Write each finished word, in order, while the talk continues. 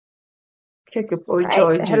Kick it, boy, Right.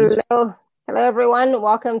 Joy Juice. Hello. Hello, everyone.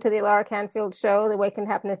 Welcome to the Laura Canfield Show, the Awaken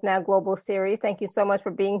Happiness Now Global Series. Thank you so much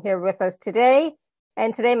for being here with us today.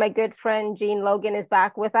 And today, my good friend, Jean Logan, is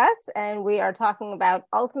back with us, and we are talking about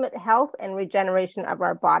ultimate health and regeneration of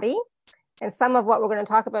our body. And some of what we're going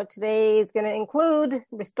to talk about today is going to include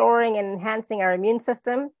restoring and enhancing our immune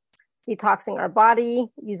system, detoxing our body,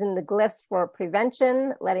 using the glyphs for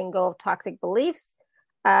prevention, letting go of toxic beliefs.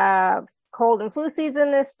 Cold and flu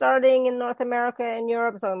season is starting in North America and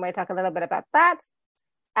Europe, so we might talk a little bit about that.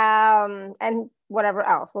 And whatever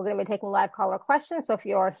else. We're going to be taking live caller questions. So if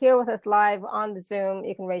you're here with us live on the Zoom,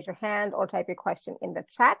 you can raise your hand or type your question in the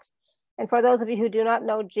chat. And for those of you who do not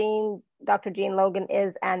know Jean, Dr. Jean Logan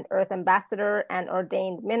is an Earth Ambassador and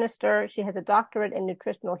ordained minister. She has a doctorate in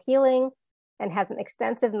nutritional healing and has an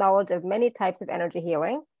extensive knowledge of many types of energy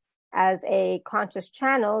healing. As a conscious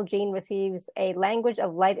channel, Jean receives a language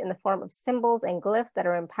of light in the form of symbols and glyphs that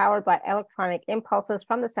are empowered by electronic impulses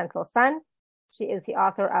from the central sun. She is the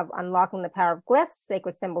author of Unlocking the Power of Glyphs,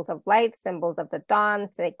 Sacred Symbols of Light, Symbols of the Dawn,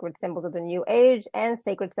 Sacred Symbols of the New Age, and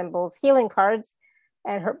Sacred Symbols Healing Cards.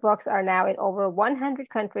 And her books are now in over 100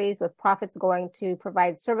 countries, with profits going to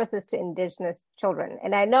provide services to Indigenous children.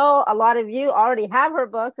 And I know a lot of you already have her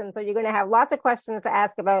books, and so you're going to have lots of questions to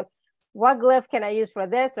ask about what glyph can I use for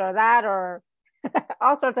this or that, or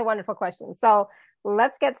all sorts of wonderful questions. So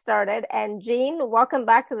let's get started. And Jean, welcome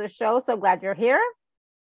back to the show. So glad you're here.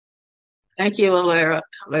 Thank you, Alara.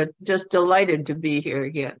 I'm just delighted to be here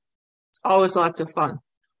again. It's always lots of fun.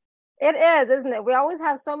 It is, isn't it? We always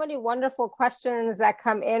have so many wonderful questions that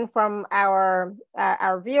come in from our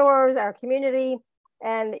viewers, our community,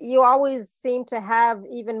 and you always seem to have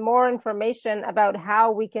even more information about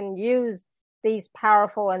how we can use these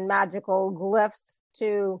powerful and magical glyphs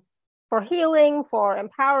for healing, for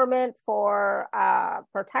empowerment, for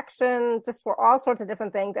protection, just for all sorts of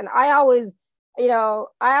different things. And I always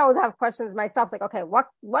have questions myself, like, okay, what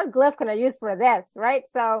glyph can I use for this, right?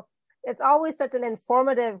 So it's always such an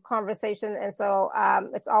informative conversation, and so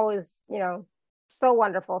it's always so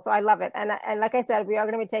wonderful. So I love it. And like I said, we are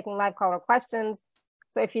going to be taking live caller questions.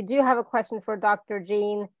 So if you do have a question for Dr.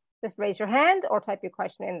 Jean, just raise your hand or type your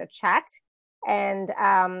question in the chat. And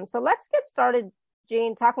so let's get started,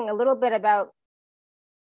 Jean, talking a little bit about,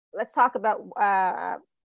 let's talk about,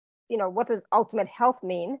 what does ultimate health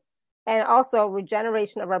mean? And also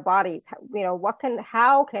regeneration of our bodies.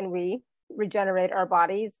 How can we regenerate our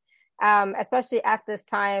bodies? Especially at this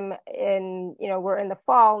time we're in the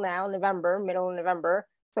fall now, middle of November.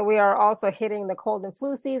 So we are also hitting the cold and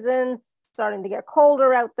flu season, starting to get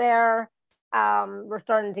colder out there. We're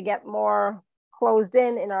starting to get more closed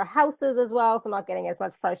in our houses as well, so not getting as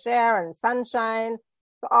much fresh air and sunshine.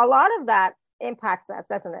 So a lot of that impacts us,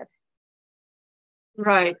 doesn't it?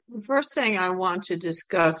 Right. The first thing I want to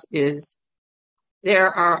discuss is there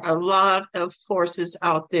are a lot of forces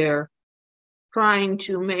out there trying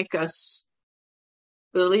to make us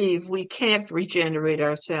believe we can't regenerate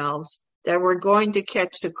ourselves, that we're going to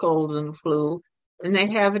catch the cold and the flu. And they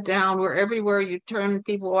have it down where everywhere you turn,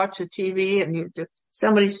 people watch the TV and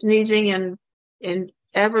somebody sneezing and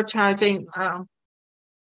advertising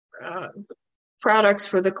products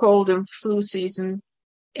for the cold and flu season.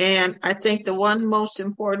 And I think the one most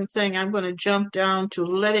important thing, I'm going to jump down to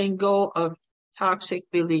letting go of toxic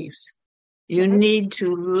beliefs. You need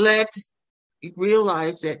to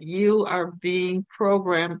realize that you are being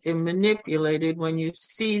programmed and manipulated when you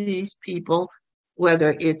see these people,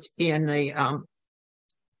 whether it's in a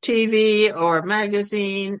TV or a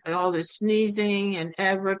magazine, all the sneezing and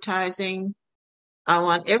advertising. I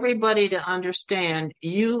want everybody to understand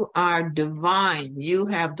you are divine. You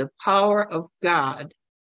have the power of God,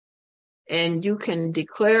 and you can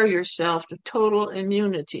declare yourself to total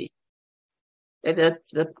immunity. The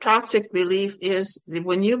toxic belief is that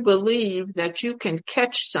when you believe that you can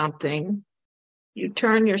catch something, you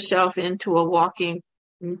turn yourself into a walking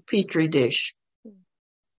petri dish.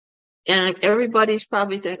 And everybody's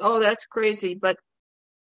probably thinking, oh, that's crazy. But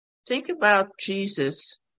think about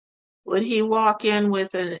Jesus. Would he walk in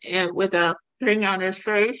with a thing on his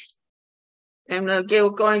face and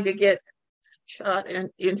going to get shot in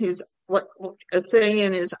his a thing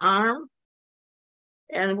in his arm?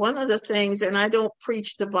 And one of the things, and I don't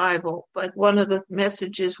preach the Bible, but one of the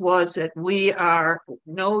messages was that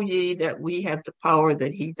know ye that we have the power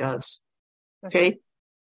that he does. Okay?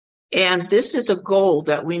 And this is a goal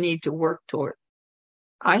that we need to work toward.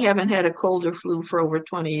 I haven't had a cold or flu for over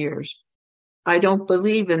 20 years. I don't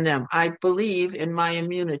believe in them. I believe in my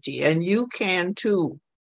immunity, and you can too.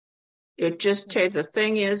 The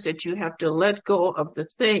thing is that you have to let go of the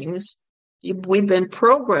things we've been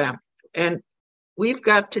programmed, and we've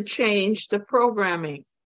got to change the programming.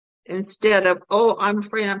 Instead of, oh, I'm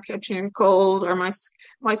afraid I'm catching a cold, or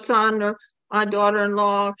my son or my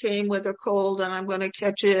daughter-in-law came with a cold and I'm going to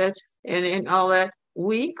catch it, and all that.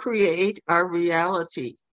 We create our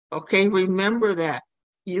reality. Okay, remember that.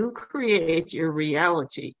 You create your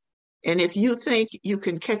reality. And if you think you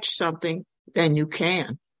can catch something, then you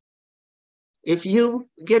can. If you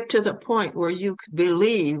get to the point where you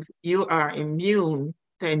believe you are immune,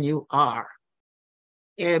 then you are.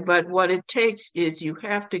 But what it takes is you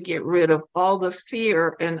have to get rid of all the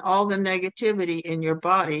fear and all the negativity in your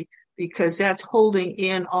body, because that's holding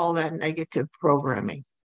in all that negative programming.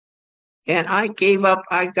 And I gave up.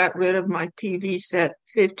 I got rid of my TV set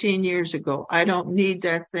 15 years ago. I don't need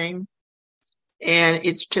that thing. And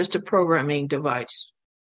it's just a programming device.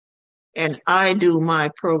 And I do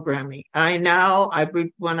my programming.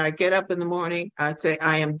 When I get up in the morning, I say,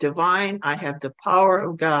 I am divine. I have the power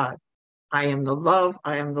of God. I am the love.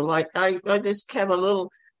 I am the light. I just have a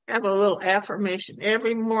little affirmation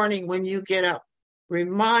every morning when you get up.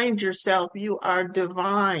 Remind yourself you are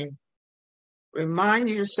divine. Remind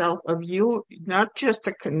yourself of you, not just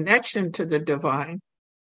a connection to the divine,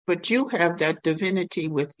 but you have that divinity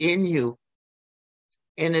within you.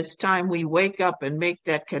 And it's time we wake up and make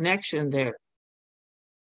that connection there,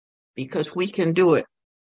 because we can do it.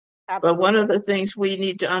 Absolutely. But one of the things we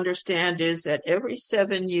need to understand is that every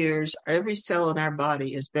 7 years, every cell in our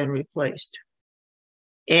body has been replaced.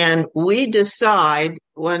 And we decide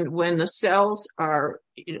when the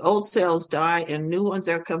old cells die and new ones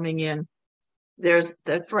are coming in, there's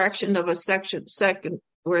the fraction of a second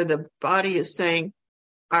where the body is saying,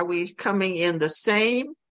 are we coming in the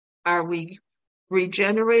same? Are we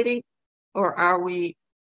regenerating? Or are we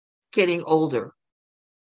getting older?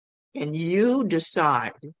 And you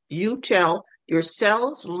decide. You tell your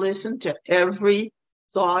cells, listen to every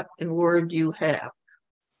thought and word you have.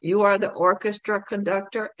 You are the orchestra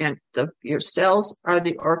conductor, and your cells are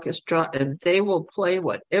the orchestra, and they will play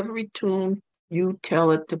whatever tune you tell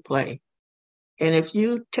it to play. And if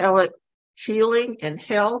you tell it healing and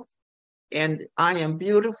health, and I am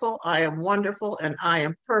beautiful, I am wonderful, and I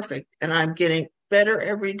am perfect, and I'm getting better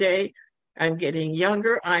every day, I'm getting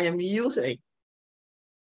younger, I am youthing.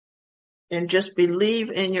 And just believe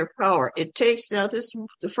in your power.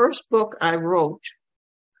 The first book I wrote,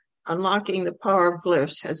 Unlocking the Power of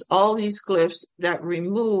Glyphs, has all these glyphs that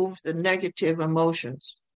remove the negative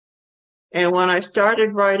emotions. And when I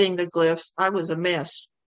started writing the glyphs, I was a mess.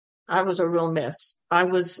 I was a real mess. I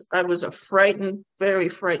was a frightened, very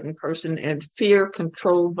frightened person, and fear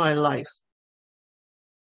controlled my life.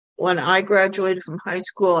 When I graduated from high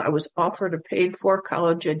school, I was offered a paid-for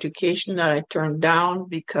college education that I turned down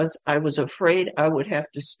because I was afraid I would have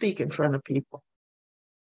to speak in front of people.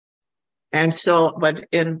 And so, but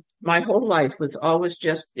in my whole life was always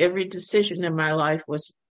every decision in my life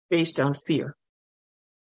was based on fear.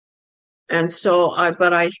 And so,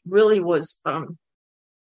 but I really was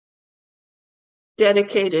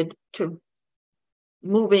dedicated to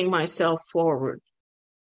moving myself forward.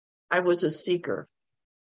 I was a seeker.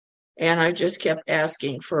 And I just kept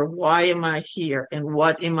asking for, why am I here? And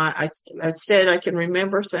what am I said, I can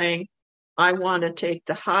remember saying, I want to take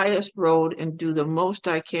the highest road and do the most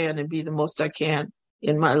I can and be the most I can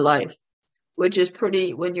in my life, which is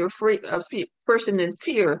pretty, when you're a person in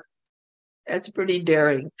fear, that's pretty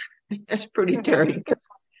daring. That's pretty daring.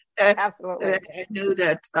 Absolutely. I knew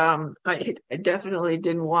that I definitely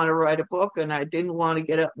didn't want to write a book, and I didn't want to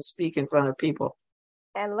get up and speak in front of people.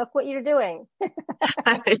 And look what you're doing.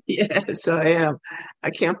 Yes, I am. I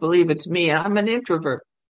can't believe it's me. I'm an introvert.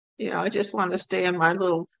 I just want to stay in my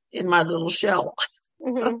little shell.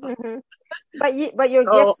 Mm-hmm, mm-hmm. But your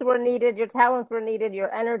gifts were needed, your talents were needed,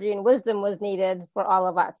 your energy and wisdom was needed for all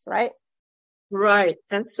of us, right? Right.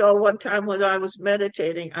 And so one time when I was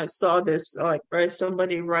meditating, I saw this,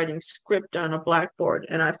 somebody writing script on a blackboard,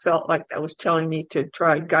 and I felt like that was telling me to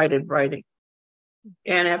try guided writing.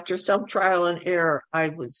 And after some trial and error,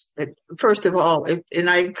 first of all, and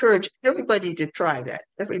I encourage everybody to try that.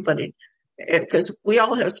 Everybody, because we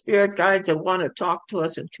all have spirit guides that want to talk to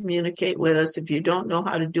us and communicate with us. If you don't know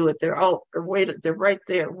how to do it, they're right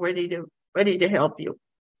there, ready to help you.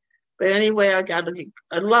 But anyway, I got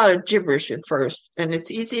a lot of gibberish at first, and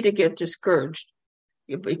it's easy to get discouraged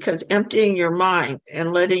because emptying your mind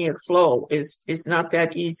and letting it flow is not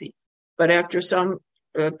that easy. But after some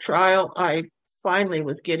trial, I finally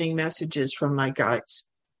was getting messages from my guides,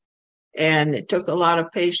 and it took a lot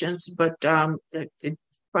of patience, but I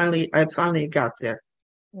finally got there.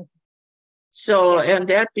 Mm-hmm. So, and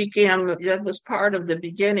that was part of the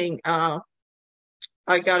beginning. I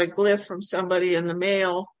got a glyph from somebody in the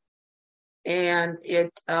mail, and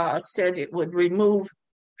it said it would remove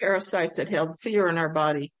parasites that held fear in our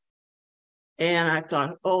body. And I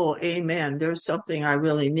thought, oh, amen, there's something I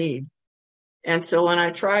really need. And so when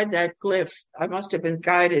I tried that glyph, I must have been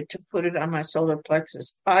guided to put it on my solar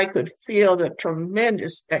plexus. I could feel the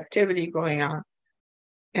tremendous activity going on.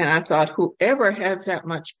 And I thought, whoever has that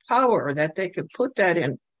much power that they could put that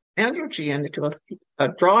in energy into a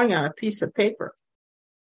drawing on a piece of paper,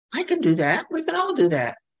 I can do that. We can all do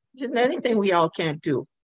that. Isn't anything we all can't do?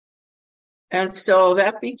 And so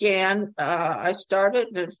that began, I started,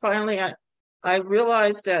 and finally I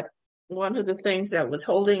realized that one of the things that was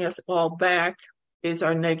holding us all back is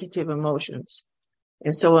our negative emotions.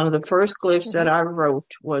 And so one of the first glyphs that I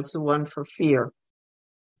wrote was the one for fear.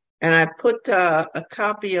 And I put a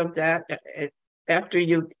copy of that after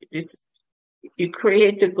you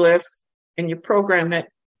create the glyph and you program it,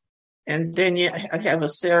 and then you have a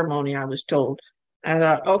ceremony, I was told. I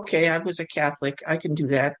thought, okay, I was a Catholic. I can do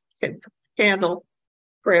that. Candle,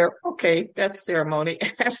 prayer. Okay, that's ceremony.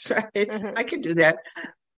 That's right. I can do that.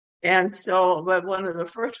 And so, but one of the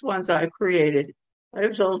first ones I created, it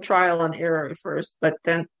was a little trial and error at first, but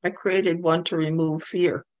then I created one to remove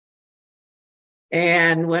fear.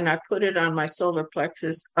 And when I put it on my solar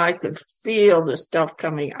plexus, I could feel the stuff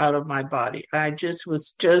coming out of my body. It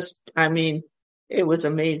was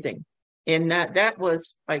amazing. And that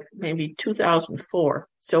was like maybe 2004.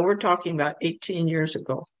 So we're talking about 18 years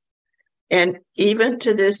ago. And even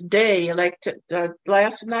to this day,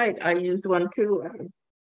 last night, I used one too.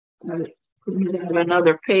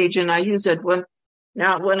 Another page, and I use it when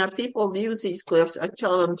people use these glyphs, I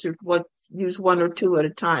tell them to use one or two at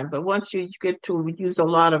a time. But once you get to use a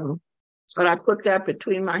lot of them, but I put that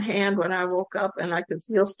between my hand when I woke up, and I could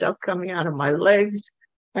feel stuff coming out of my legs.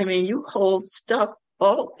 I mean, you hold stuff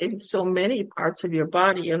all in so many parts of your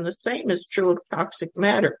body, and the same is true of toxic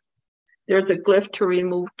matter. There's a glyph to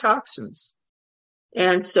remove toxins,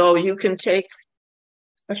 and so you can take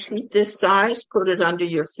a sheet this size, put it under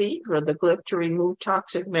your feet for the glyph to remove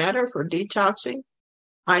toxic matter for detoxing.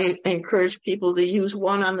 I encourage people to use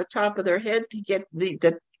one on the top of their head to get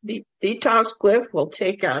the detox glyph will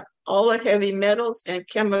take out all the heavy metals and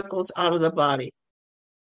chemicals out of the body.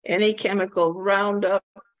 Any chemical, Roundup,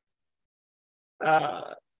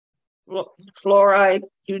 fluoride,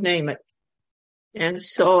 you name it. And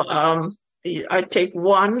so I take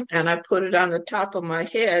one and I put it on the top of my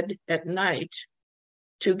head at night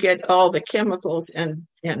to get all the chemicals and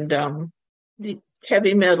the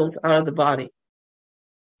heavy metals out of the body.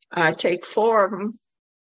 I take 4 of them.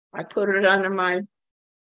 I put it under my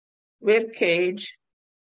rib cage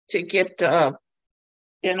to get,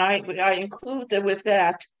 and I include with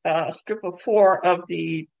that a strip of 4 of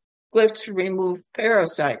the glyphs to remove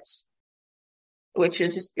parasites, which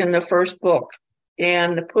is in the first book,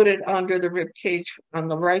 and put it under the rib cage on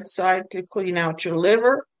the right side to clean out your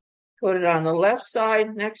liver. Put it on the left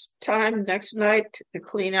side next night to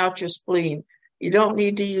clean out your spleen. You don't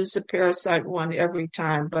need to use the parasite one every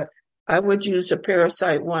time, but I would use the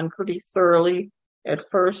parasite one pretty thoroughly at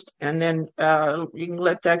first, and then you can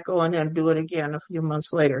let that go and then do it again a few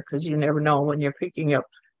months later, because you never know when you're picking up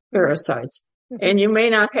parasites. And you may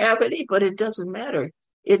not have any, but it doesn't matter.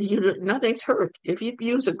 Nothing's hurt. If you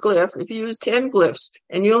use a glyph, if you use 10 glyphs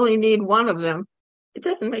and you only need one of them, it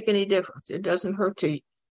doesn't make any difference. It doesn't hurt to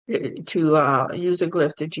use a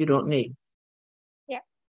glyph that you don't need. Yeah,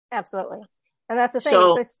 absolutely. And that's the thing.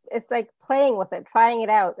 So, it's like playing with it, trying it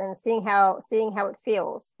out, and seeing how it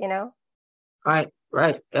feels. Right.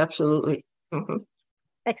 Absolutely.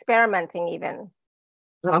 Experimenting even.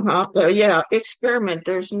 Yeah, experiment.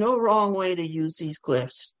 There's no wrong way to use these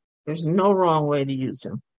glyphs. There's no wrong way to use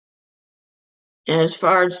them. And as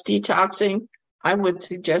far as detoxing, I would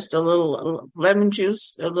suggest a little lemon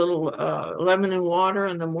juice, a little lemon and water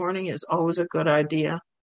in the morning is always a good idea.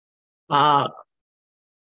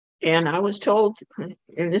 And I was told,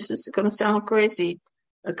 and this is going to sound crazy,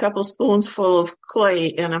 a couple spoons full of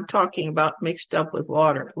clay, and I'm talking about mixed up with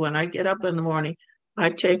water. When I get up in the morning,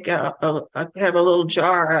 I take I have a little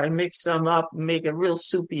jar, I mix some up and make it real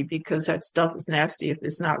soupy, because that stuff is nasty if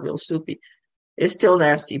it's not real soupy. It's still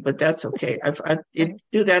nasty, but that's okay. I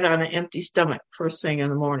do that on an empty stomach first thing in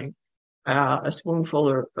the morning. A spoonful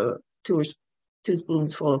or 2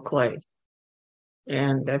 spoonsful of clay.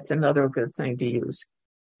 And that's another good thing to use.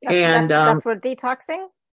 That's for detoxing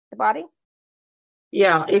the body?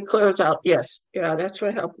 Yeah, it clears out. Yes. Yeah, that's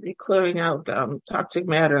what helps me clearing out toxic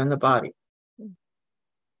matter in the body.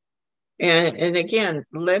 And again,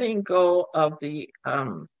 letting go of the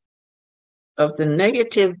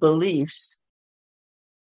negative beliefs,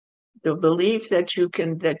 the belief that you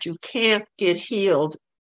can't get healed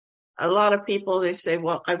a lot of people, they say,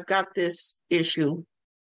 well, I've got this issue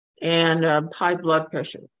and high blood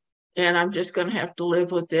pressure, and I'm just going to have to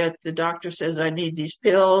live with it. The doctor says I need these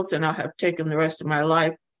pills and I'll have taken the rest of my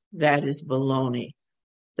life. That is baloney.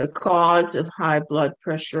 The cause of high blood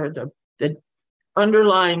pressure, the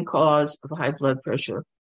underlying cause of high blood pressure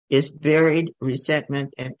is buried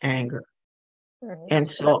resentment and anger. Mm-hmm. And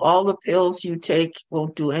so all the pills you take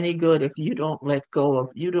won't do any good if you don't let go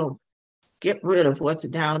of, you don't get rid of what's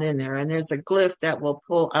down in there. And there's a glyph that will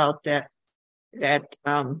pull out that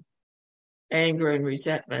anger and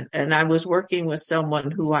resentment. And I was working with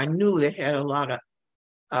someone who I knew they had a lot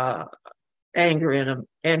of anger in him.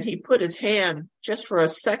 And he put his hand just for a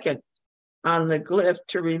second on the glyph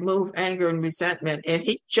to remove anger and resentment. And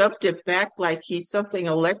he jumped it back like something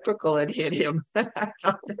electrical had hit him.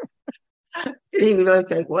 He was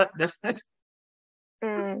like, what? There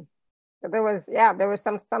was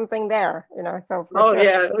something there, so.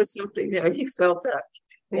 Yeah, there was something there. He felt that.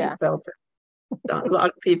 He felt it. A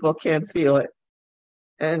lot of people can't feel it.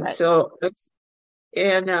 And right. So this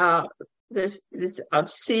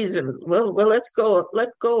season, let go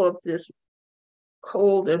of this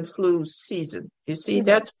cold and flu season. You see, mm-hmm.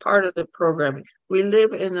 That's part of the programming. We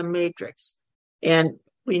live in the matrix, and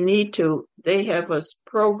they have us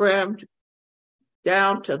programmed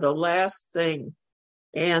down to the last thing.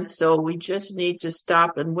 And so we just need to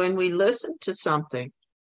stop. And when we listen to something,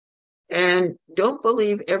 and don't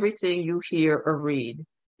believe everything you hear or read,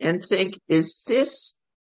 and think, is this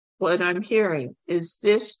what I'm hearing? Is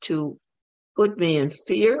this to put me in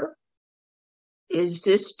fear? Is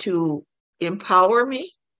this to empower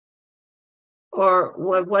me? Or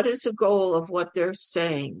what is the goal of what they're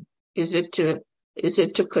saying? Is it to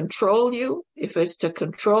control you? If it's to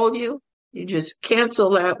control you, you just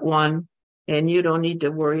cancel that one, and you don't need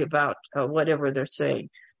to worry about whatever they're saying.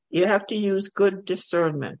 You have to use good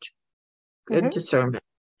discernment. Good mm-hmm. discernment.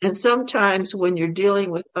 And sometimes when you're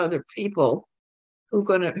dealing with other people who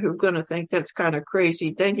are gonna think that's kind of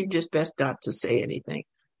crazy, then you just best not to say anything.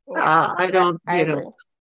 Yeah, I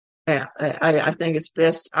think it's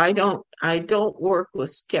best. I don't work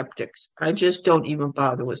with skeptics. I just don't even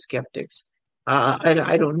bother with skeptics.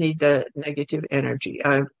 I don't need the negative energy.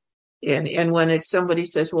 And when somebody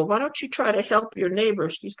says, well, why don't you try to help your neighbor?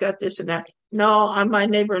 She's got this and that. No, my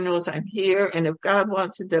neighbor knows I'm here. And if God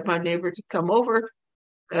wants my neighbor to come over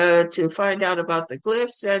to find out about the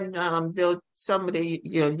glyphs, then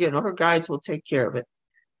her guides will take care of it.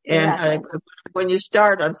 And when you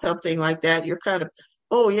start on something like that, you're kind of,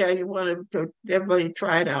 oh yeah, you want everybody to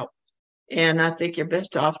try it out. And I think you're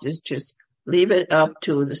best off is just leave it up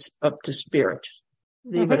to spirit.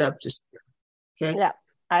 Leave mm-hmm. it up to spirit. Okay. Yeah.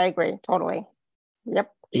 I agree. Totally. Yep.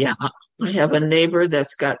 Yeah. I have a neighbor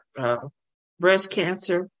that's got breast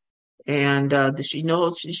cancer, and she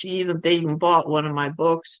knows they even bought one of my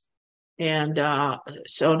books. And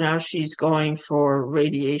so now she's going for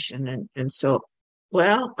radiation. And so,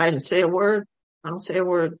 well, I didn't say a word. I don't say a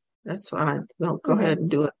word. That's fine. No, go mm-hmm. ahead and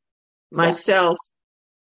do it myself.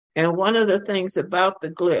 Yeah. And one of the things about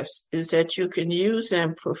the glyphs is that you can use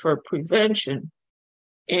them for prevention.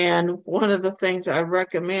 And one of the things I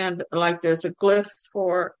recommend, like there's a glyph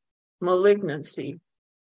for malignancy.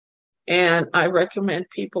 And I recommend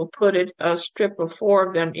people put a strip of 4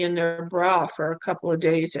 of them in their bra for a couple of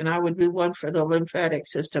days. And I would do one for the lymphatic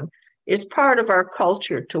system. It's part of our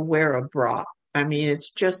culture to wear a bra. I mean,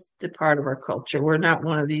 it's just a part of our culture. We're not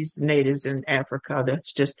one of these natives in Africa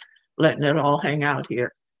that's just letting it all hang out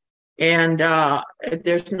here. And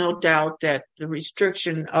there's no doubt that the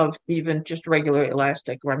restriction of even just regular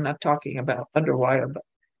elastic, I'm not talking about underwire, but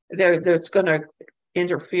that's going to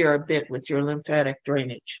interfere a bit with your lymphatic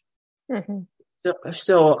drainage. Mm-hmm.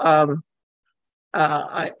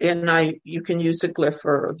 You can use the glyph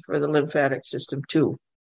for the lymphatic system too,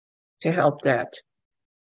 to help that.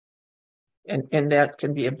 And that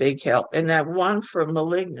can be a big help. And that one for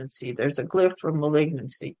malignancy, there's a glyph for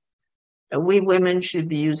malignancy. And we women should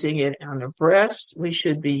be using it on our breasts. We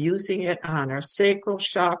should be using it on our sacral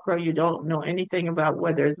chakra. You don't know anything about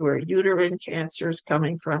where uterine cancer is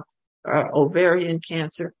coming from, or ovarian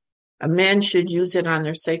cancer. A man should use it on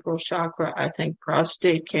their sacral chakra. I think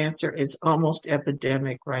prostate cancer is almost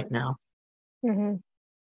epidemic right now. Mm-hmm.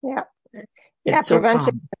 Yeah. It's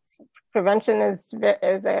prevention is a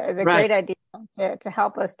right. Great idea to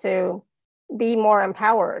help us to be more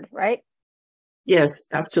empowered, right? Yes,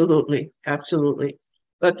 absolutely. Absolutely.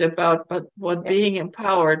 But being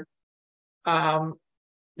empowered,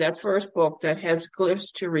 that first book that has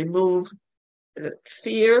glyphs to remove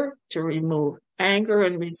fear, to remove anger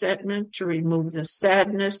and resentment, to remove the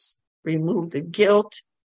sadness, remove the guilt,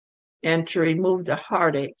 and to remove the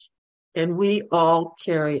heartache. And we all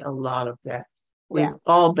carry a lot of that. Yeah. We've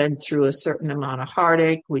all been through a certain amount of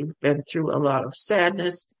heartache. We've been through a lot of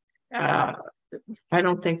sadness. Uh, I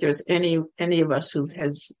don't think there's any of us who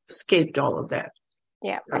has escaped all of that.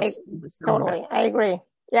 Yeah. Some of it. Totally. I agree.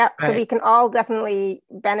 Yeah. So Right. we can all definitely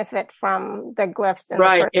benefit from the glyphs and the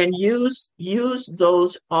Right. first. And use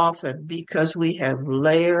those often because we have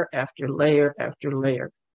layer after layer after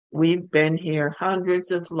layer. We've been here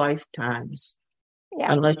hundreds of lifetimes.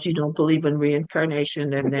 Yeah. Unless you don't believe in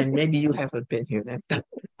reincarnation, and then maybe you haven't been here then.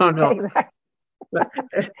 Oh no. Exactly. But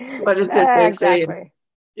what is it they say? Exactly.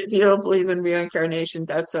 If you don't believe in reincarnation,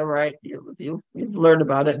 that's all right. You learn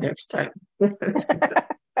about it next time. That's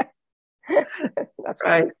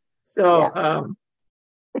Right. funny. So Yeah.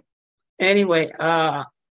 anyway,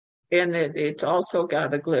 and it's also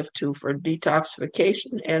got a glyph too for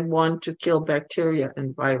detoxification and one to kill bacteria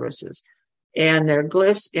and viruses. And there are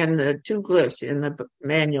glyphs in the two glyphs in the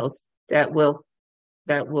manuals that will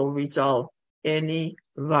resolve any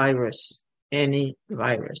virus, any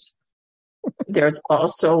virus. There's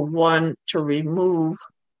also one to remove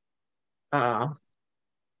the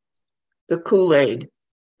Kool-Aid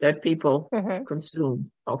that people Mm-hmm.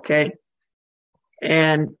 consume. Okay,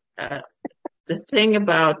 and the thing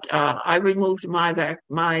about I removed my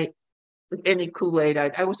any Kool-Aid.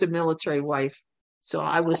 I was a military wife, so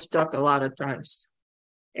I was stuck a lot of times.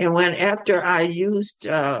 And after I used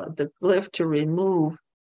the glyph to remove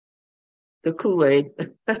the Kool-Aid,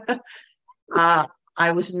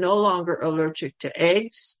 I was no longer allergic to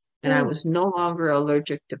eggs, and I was no longer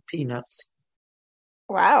allergic to peanuts.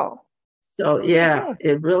 Wow. So yeah, Okay.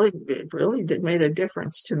 it really did made a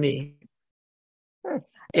difference to me. Just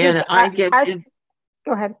And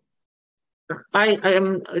go ahead. I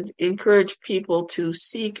encourage people to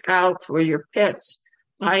seek out for your pets.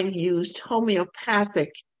 I used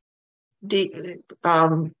homeopathic vaccines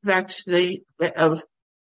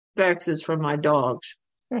for my dogs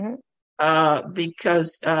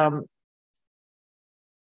because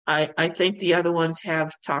I think the other ones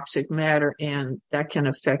have toxic matter and that can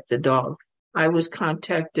affect the dog. I was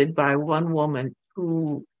contacted by one woman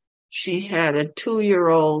who she had a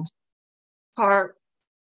 2-year-old part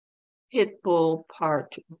pit bull,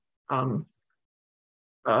 part um,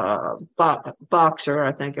 boxer,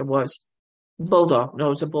 I think it was. Bulldog. No, it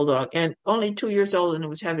was a bulldog. And only 2 years old, and it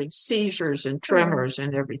was having seizures and tremors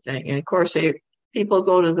and everything. And of course, people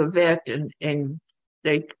go to the vet and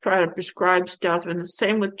they try to prescribe stuff, and the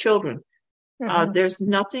same with children. There's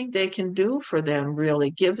nothing they can do for them,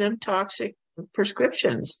 really. Give them toxic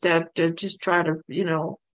prescriptions that just try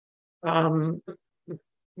to, um,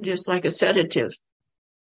 just like a sedative.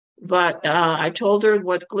 But I told her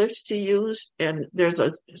what glyphs to use, and there's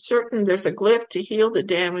a glyph to heal the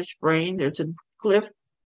damaged brain. There's a glyph,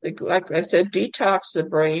 like I said, detox the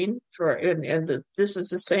brain this is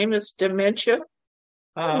the same as dementia,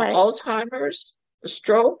 Right. Alzheimer's,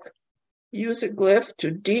 stroke. Use a glyph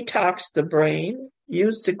to detox the brain.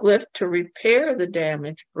 Use the glyph to repair the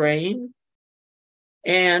damaged brain,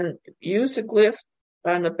 and use a glyph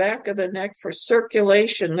on the back of the neck for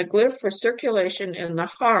circulation. The glyph for circulation in the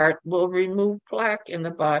heart will remove plaque in the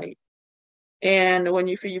body. And when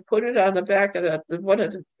you put it on the back of that, one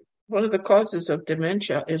of the causes of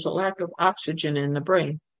dementia is a lack of oxygen in the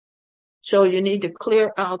brain. So you need to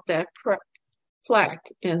clear out that plaque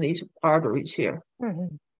in these arteries here.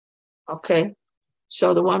 Okay.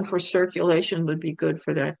 So the one for circulation would be good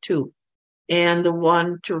for that too. And the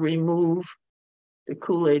one to remove the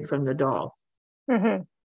Kool-Aid from the dog. Okay.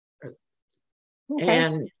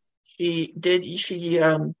 And she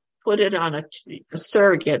put it on a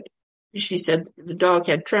surrogate. She said the dog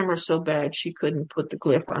had tremors so bad she couldn't put the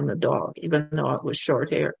glyph on the dog, even though it was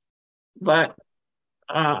short hair. But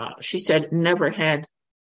she said never had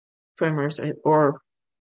tremors or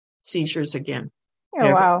seizures again. Oh,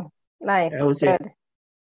 ever. wow. Nice. That was Good.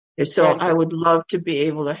 it. So Good. I would love to be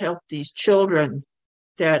able to help these children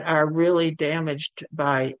that are really damaged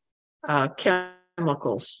by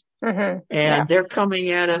chemicals. And they're coming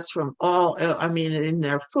at us from in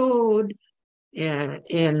their food, and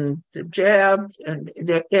in the jabs, and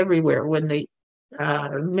they're everywhere. Many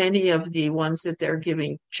of the ones that they're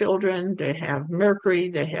giving children, they have mercury,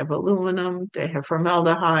 they have aluminum, they have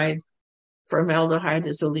formaldehyde. Formaldehyde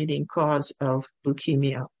is a leading cause of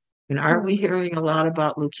leukemia. And aren't we hearing a lot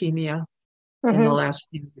about leukemia in the last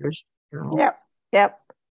few years? Yep.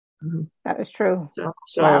 That is true.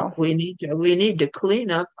 So Wow. we need to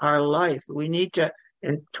clean up our life. We need to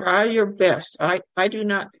and try your best. I do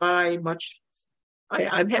not buy much.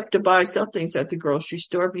 I have to buy some things at the grocery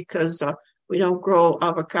store because we don't grow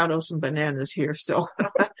avocados and bananas here. So,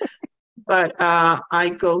 But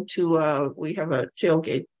I go to, we have a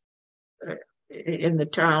tailgate in the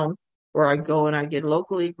town where I go and I get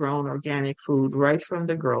locally grown organic food right from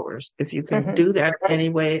the growers. If you can do that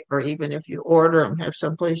anyway, or even if you order them, have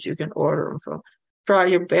someplace you can order them from. Try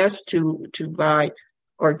your best to buy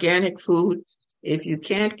organic food. If you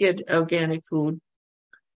can't get organic food,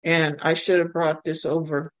 and I should have brought this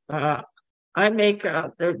over, I make,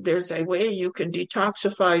 there's a way you can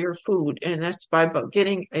detoxify your food, and that's by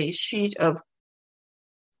getting a sheet of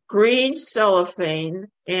green cellophane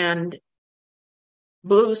and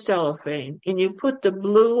blue cellophane, and you put the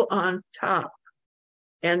blue on top.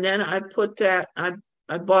 And then I put that, I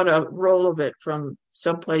bought a roll of it from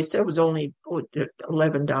someplace that was only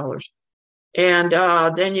 $11. And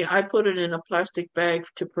then I put it in a plastic bag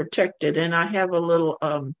to protect it. And I have a little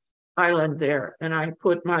island there, and I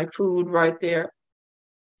put my food right there.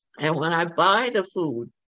 And when I buy the food,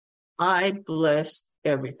 I bless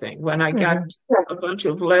everything. When I got a bunch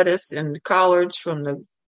of lettuce and collards from the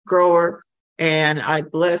grower, and I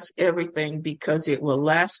bless everything because it will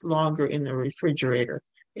last longer in the refrigerator.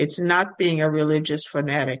 It's not being a religious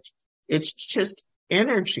fanatic. It's just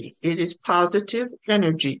energy. It is positive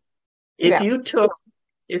energy. If you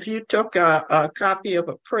took a copy of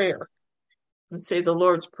a prayer, let's say the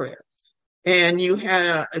Lord's Prayer, and you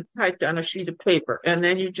had typed on a sheet of paper, and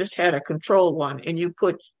then you just had a control one, and you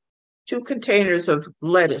put 2 containers of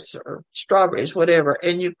lettuce or strawberries, whatever,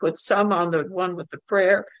 and you put some on the one with the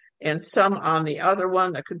prayer and some on the other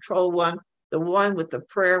one, the control one, the one with the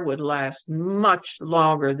prayer would last much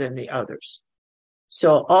longer than the others.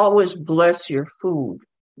 So always bless your food.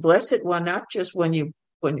 Bless it not just when you're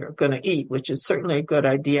going to eat, which is certainly a good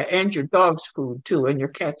idea, and your dog's food too, and your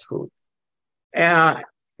cat's food.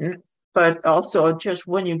 But also just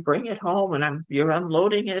when you bring it home and you're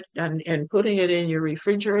unloading it and putting it in your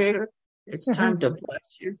refrigerator, it's time to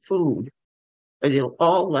bless your food. It'll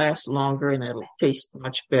all last longer and it'll taste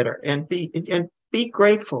much better. And be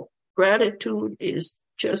grateful. Gratitude is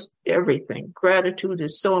just everything. Gratitude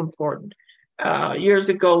is so important. Years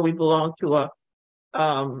ago, we belonged to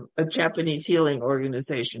a Japanese healing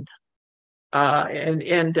organization.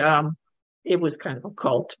 It was kind of a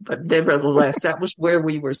cult, but nevertheless, that was where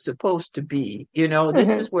we were supposed to be.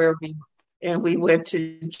 This is where we went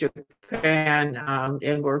to Japan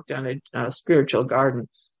and worked on a spiritual garden.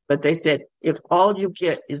 But they said, if all you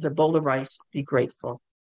get is a bowl of rice, be grateful.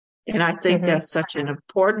 And I think that's such an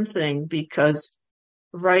important thing because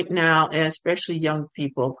right now, and especially young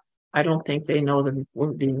people, I don't think they know the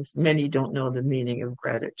wordings. Many don't know the meaning of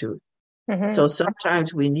gratitude. So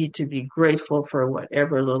sometimes we need to be grateful for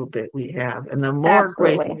whatever little bit we have. And the more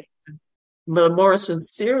grateful, the more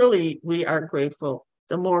sincerely we are grateful,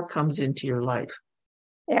 the more comes into your life.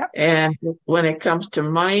 Yeah. And when it comes to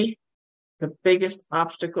money, the biggest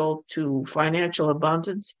obstacle to financial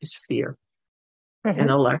abundance is fear and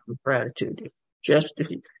a lack of gratitude.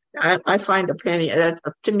 I find a penny,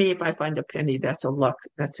 to me, if I find a penny, that's a luck.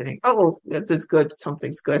 That's saying, oh, this is good.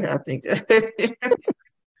 Something's good happening.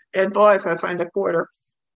 And boy, if I find a quarter.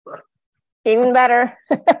 Even better.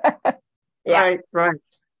 Yeah. Right.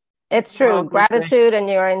 It's true. Gratitude and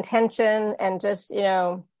your intention and just,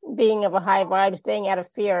 being of a high vibe, staying out of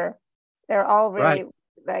fear. They're all really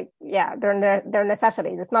they're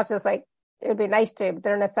necessities. It's not just like, it would be nice to, but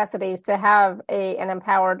they're necessities to have an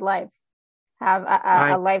empowered life, have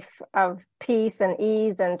a life of peace and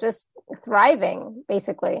ease and just thriving,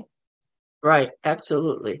 basically. Right.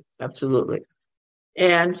 Absolutely. Absolutely.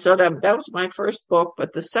 And so that was my first book.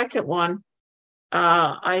 But the second one,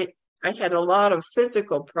 I had a lot of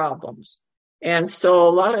physical problems. And so a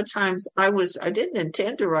lot of times I didn't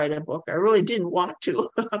intend to write a book. I really didn't want to.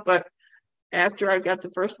 But after I got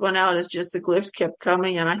the first one out, it's just the glyphs kept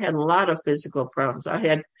coming. And I had a lot of physical problems. I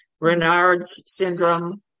had Raynaud's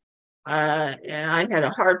syndrome. And I had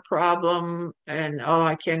a heart problem. And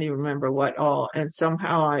I can't even remember what all. And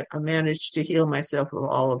somehow I managed to heal myself of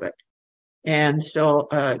all of it. And so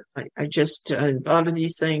I just, a lot of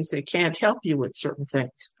these things, they can't help you with certain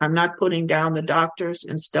things. I'm not putting down the doctors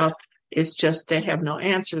and stuff. It's just they have no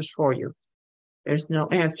answers for you. There's no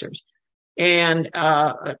answers. And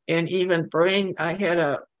even brain, I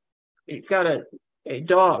got a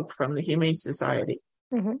dog from the Humane Society.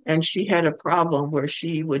 And she had a problem where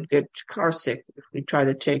she would get car sick if we try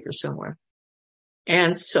to take her somewhere.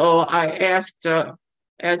 And so I asked,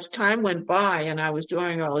 as time went by and I was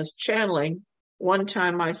doing all this channeling, one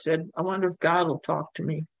time I said, I wonder if God will talk to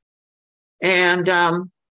me. And I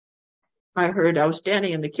was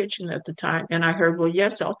standing in the kitchen at the time, and I heard, well,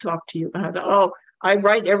 yes, I'll talk to you. And I thought, I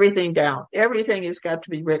write everything down. Everything has got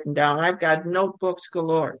to be written down. I've got notebooks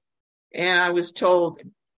galore. And I was told,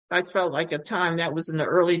 I felt like a time that was in the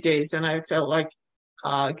early days, and I felt like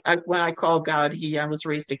when I call God he, I was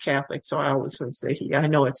raised a Catholic, so I always would say he. I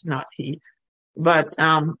know it's not he, but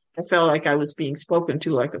I felt like I was being spoken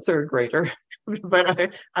to like a third grader,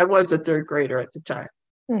 but I was a third grader at the time.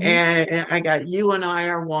 Mm-hmm. And I got, you and I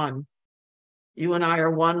are one. You and I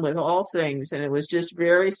are one with all things. And it was just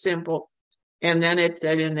very simple. And then it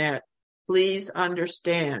said in that, please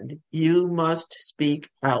understand, you must speak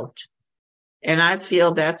out. And I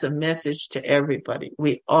feel that's a message to everybody.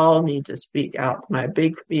 We all need to speak out. My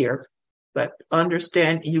big fear. But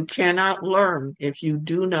understand, you cannot learn if you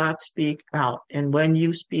do not speak out. And when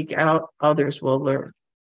you speak out, others will learn.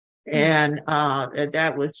 And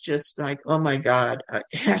that was just like, oh my God.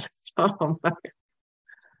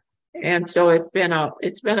 And so it's been a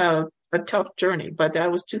tough journey, but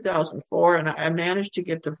that was 2004, and I managed to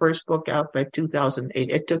get the first book out by 2008.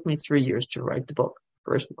 It took me 3 years to write the book,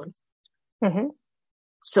 first one. Mm-hmm.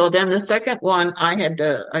 So then the second one, I had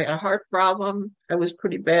a heart problem. I was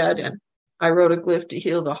pretty bad, and I wrote a glyph to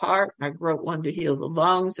heal the heart. I wrote one to heal the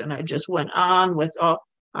lungs, and I just went on with all.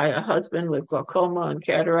 I had a husband with glaucoma and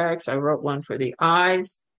cataracts. I wrote one for the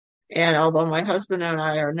eyes. And although my husband and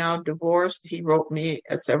I are now divorced, he wrote me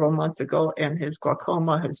several months ago, and his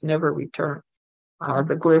glaucoma has never returned.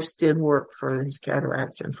 The glyphs did work for his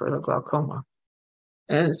cataracts and for the glaucoma.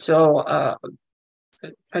 And so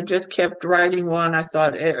I just kept writing one. I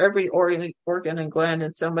thought every organ and gland,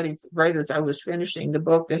 and somebody, right as I was finishing the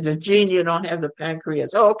book, they said, Jean, you don't have the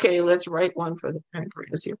pancreas. Oh, okay, let's write one for the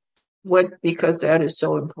pancreas here. Because that is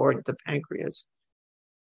so important, the pancreas.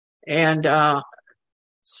 And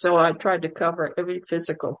so I tried to cover every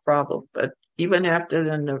physical problem, but even after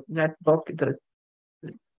that book,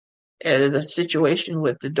 the situation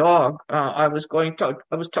with the dog, I was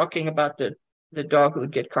talking about the dog who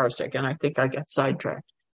would get car sick, and I think I got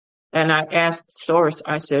sidetracked. And I asked Source,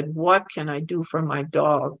 I said, what can I do for my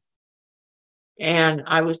dog? And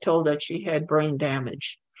I was told that she had brain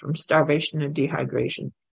damage from starvation and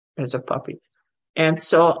dehydration as a puppy. And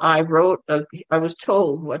so I was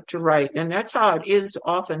told what to write. And that's how it is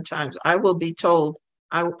oftentimes. I will be told,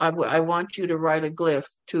 I want you to write a glyph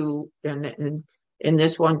and in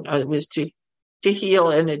this one, it was to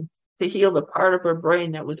heal to heal the part of her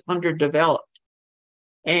brain that was underdeveloped.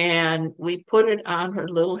 And we put it on her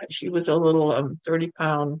she was a little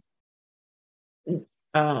 30-pound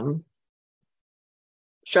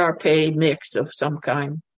Shar-Pei mix of some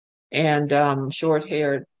kind, and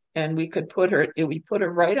short-haired. And we put her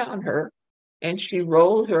right on her, and she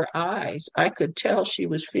rolled her eyes. I could tell she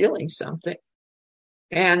was feeling something.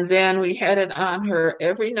 And then we had it on her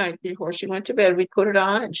every night before she went to bed. We put it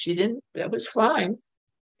on, and that was fine.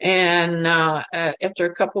 And after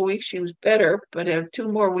a couple of weeks, she was better, but after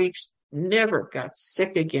 2 more weeks, never got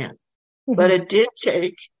sick again. Mm-hmm. But it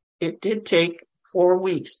did take 4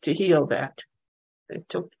 weeks to heal that. It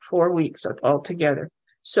took 4 weeks altogether.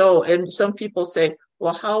 So, and some people say,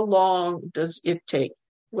 well, how long does it take?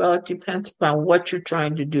 Well, it depends upon what you're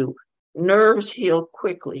trying to do. Nerves heal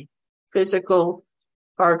quickly. Physical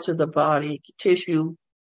parts of the body, tissue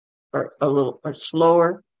are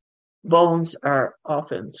slower. Bones are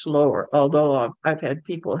often slower, although I've had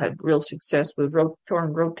people had real success with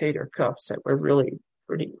torn rotator cuffs that were really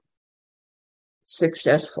pretty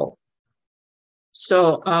successful.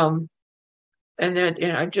 So, and then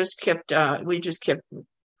we just kept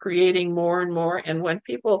creating more and more. And when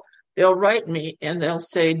they'll write me and they'll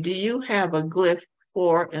say, do you have a glyph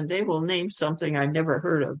for, and they will name something I never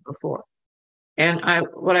heard of before. And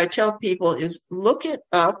what I tell people is look it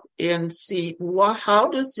up and see how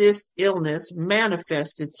does this illness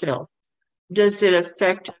manifest itself? Does it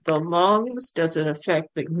affect the lungs? Does it affect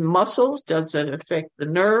the muscles? Does it affect the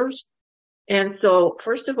nerves? And so,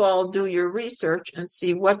 first of all, do your research and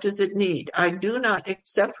see what does it need. I do not,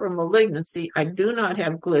 except for malignancy, I do not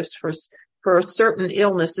have glyphs for certain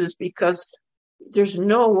illnesses because there's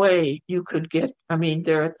no way you could get,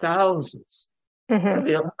 there are thousands.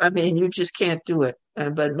 Mm-hmm. You just can't do it.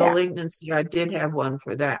 But malignancy, I did have one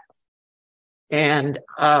for that. And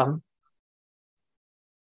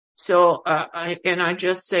so I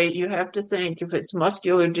just say you have to think if it's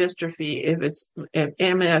muscular dystrophy, if it's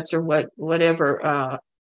MS or whatever,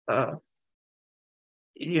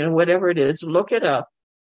 whatever it is, look it up.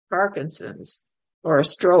 Parkinson's or a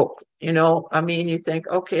stroke. You think,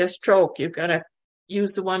 okay, a stroke, you've got to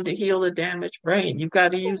use the one to heal the damaged brain. You've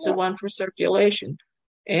got to use the one for circulation.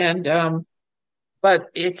 And, but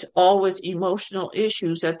it's always emotional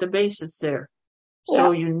issues at the basis there.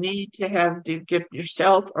 So you need to get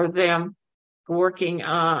yourself or them working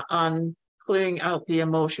on clearing out the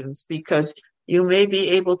emotions because you may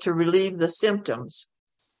be able to relieve the symptoms,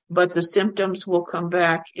 but the symptoms will come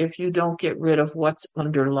back if you don't get rid of what's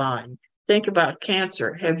underlying. Think about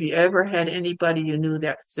cancer. Have you ever had anybody you knew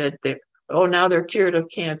that said that, oh, now they're cured of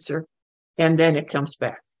cancer, and then it comes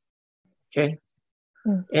back? Okay.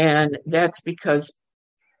 And that's because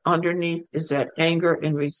underneath is that anger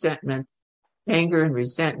and resentment. Anger and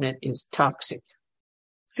resentment is toxic.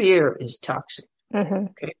 Fear is toxic.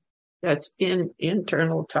 Okay. That's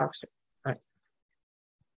internal toxic. Right.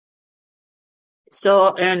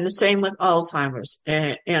 So, and the same with Alzheimer's.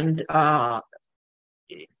 And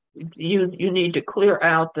you need to clear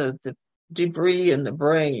out the debris in the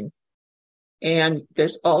brain. And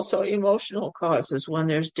there's also emotional causes. When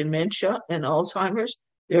there's dementia and Alzheimer's,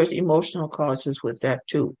 there's emotional causes with that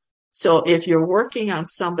too. So if you're working on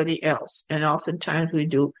somebody else, and oftentimes we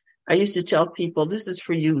do, I used to tell people, this is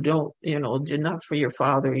for you, don't, not for your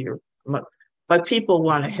father, but people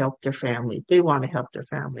want to help their family. They want to help their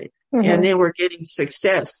family. And they were getting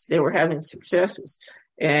success. They were having successes.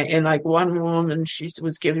 And like one woman, she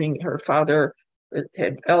was giving her father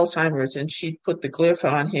had Alzheimer's, and she put the glyph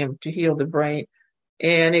on him to heal the brain,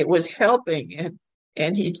 and it was helping.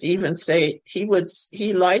 And he'd even say he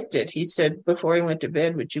liked it. He said before he went to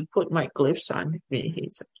bed, "Would you put my glyphs on me?" He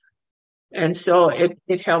said, and so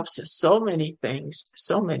it helps so many things,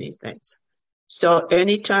 so many things. So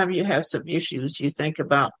anytime you have some issues, you think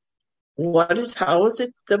about how is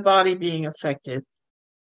it the body being affected,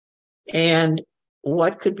 and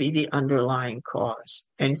what could be the underlying cause?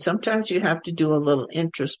 And sometimes you have to do a little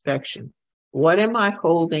introspection. What am I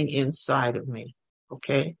holding inside of me?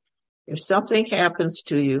 Okay. If something happens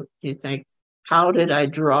to you, you think, how did I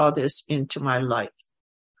draw this into my life?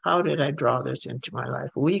 How did I draw this into my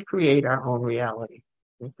life? We create our own reality.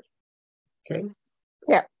 Okay.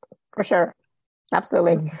 Yeah, for sure.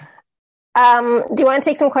 Absolutely. Do you want to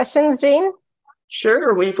take some questions, Jean?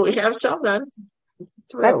 Sure. If we have some, then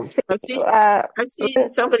thrilled. I see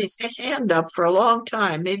somebody's hand up for a long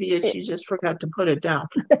time. Maybe she just forgot to put it down.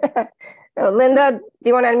 Linda, do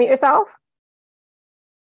you want to unmute yourself?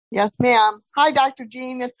 Yes, ma'am. Hi, Dr.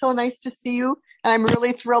 Jean. It's so nice to see you. And I'm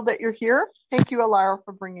really thrilled that you're here. Thank you, Alara,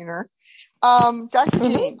 for bringing her. Dr.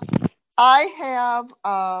 Jean, I have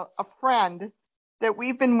a friend that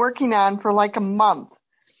we've been working on for like a month.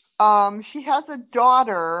 She has a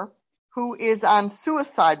daughter who is on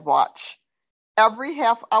suicide watch. Every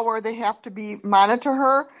half hour they have to monitor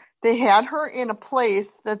her. They had her in a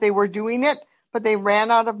place that they were doing it, but they ran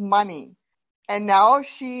out of money. And now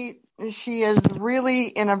she is really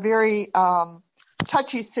in a very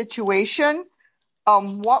touchy situation.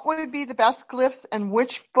 What would be the best glyphs, and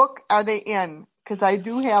which book are they in? Because I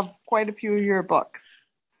do have quite a few of your books.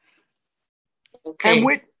 Okay. And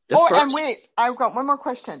wait, I've got one more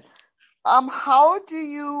question. How do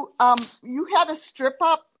you had a strip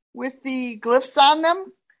up with the glyphs on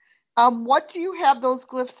them? What do you have those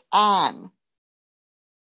glyphs on?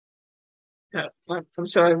 I'm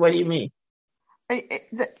sorry, what do you mean?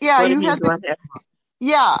 Yeah,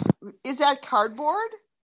 yeah. Is that cardboard?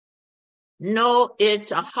 No,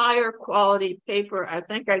 it's a higher quality paper. I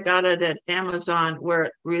think I got it at Amazon, where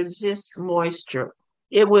it resists moisture.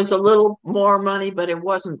 It was a little more money, but it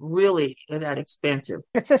wasn't really that expensive.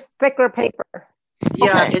 It's just thicker paper.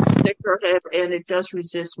 Yeah, okay. It's thicker and it does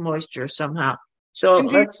resist moisture somehow. So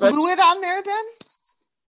let's glue it on there then?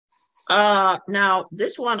 Now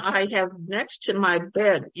this one I have next to my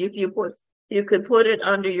bed. You could put it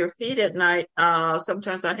under your feet at night.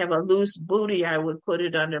 Sometimes I have a loose booty. I would put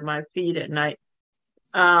it under my feet at night.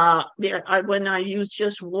 When I use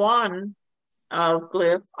just one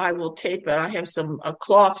glyph, I will tape it. I have a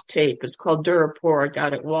cloth tape. It's called Durapore. I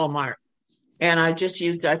got it at Walmart. And I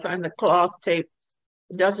find the cloth tape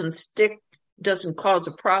doesn't stick, doesn't cause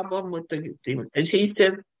a problem with the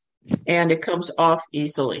adhesive, and it comes off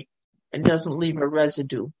easily. It doesn't leave a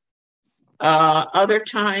residue. Other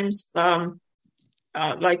times,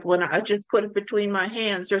 like when I just put it between my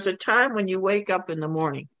hands, there's a time when you wake up in the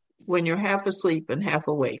morning when you're half asleep and half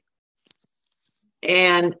awake.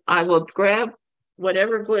 And I will grab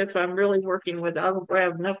whatever glyph I'm really working with. I will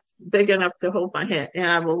grab big enough to hold my head,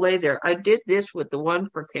 and I will lay there. I did this with the one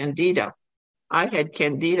for Candida. I had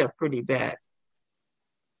Candida pretty bad.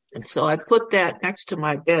 And so I put that next to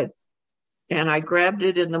my bed, and I grabbed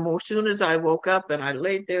it as soon as I woke up, and I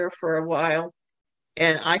laid there for a while,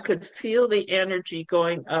 and I could feel the energy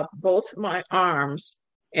going up both my arms,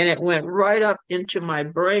 and it went right up into my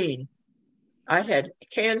brain. I had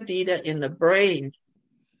Candida in the brain,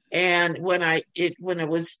 and when it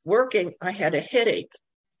was working, I had a headache.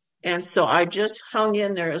 And so I just hung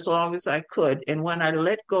in there as long as I could. And when I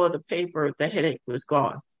let go of the paper, the headache was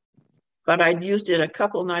gone. But I'd used it a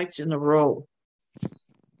couple nights in a row.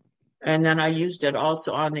 And then I used it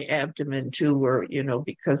also on the abdomen too, where,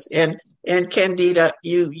 because, and Candida,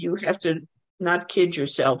 you have to not kid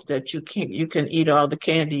yourself that you can eat all the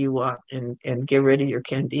candy you want and get rid of your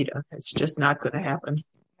Candida. It's just not going to happen.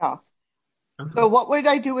 No. So what would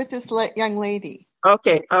I do with this young lady?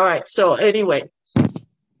 Okay. All right. So anyway,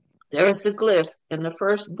 there's a glyph in the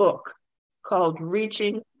first book called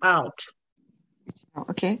Reaching Out.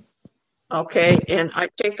 Okay. Okay. And I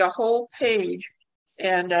take a whole page,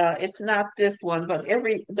 and it's not this one, but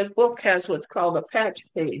the book has what's called a patch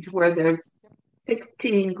page where there's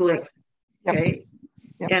 16 glyphs. Okay.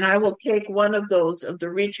 Yep. And I will take one of those of the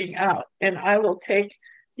reaching out, and I will take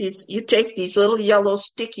you take these little yellow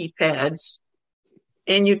sticky pads,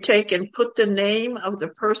 and you take and put the name of the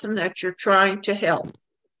person that you're trying to help.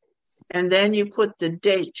 And then you put the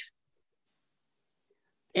date.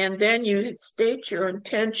 And then you state your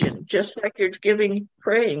intention, just like you're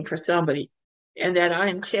praying for somebody. And that I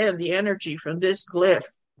intend the energy from this glyph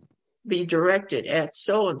be directed at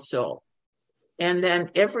so-and-so. And then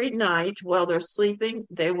every night while they're sleeping,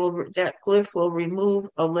 that glyph will remove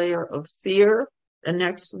a layer of fear. The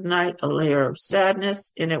next night, a layer of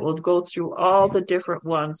sadness, and it will go through all the different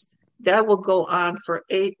ones. That will go on for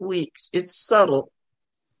 8 weeks. It's subtle,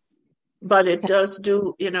 but it does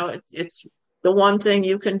do, it's the one thing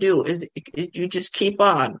you can do is you just keep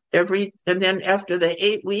on and then after the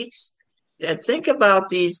 8 weeks, think about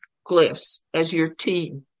these glyphs as your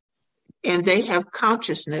team. And they have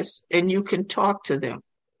consciousness, and you can talk to them.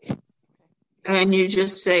 And you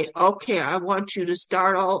just say, okay, I want you to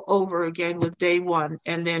start all over again with day 1.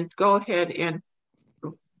 And then go ahead and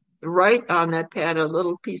write on that pad a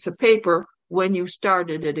little piece of paper when you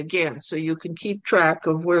started it again. So you can keep track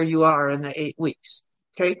of where you are in the 8 weeks.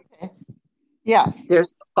 Okay? Yes.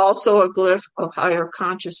 There's also a glyph of higher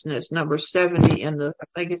consciousness, number 70 I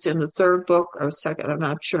think it's in the 3rd book or 2nd, I'm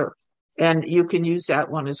not sure. And you can use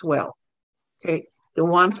that one as well. Okay, the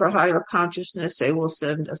one for higher consciousness, they will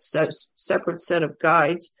send a separate set of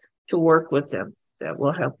guides to work with them that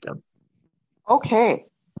will help them. Okay.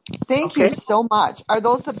 Thank you so much. Are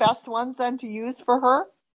those the best ones then to use for her?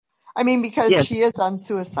 I mean, because yes. She is on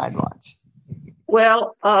suicide watch.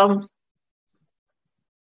 Well,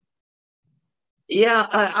 yeah,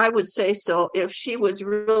 I would say so. If she was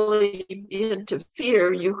really into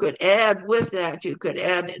fear, you could add with that,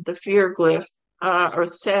 the fear glyph. Or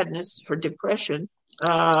sadness for depression,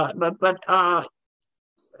 so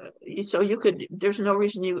there's no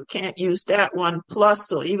reason you can't use that one plus,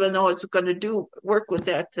 so even though it's going to work with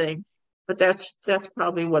that thing, but that's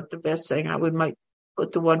probably what the best thing. I might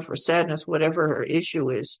put the one for sadness, whatever her issue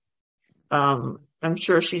is. I'm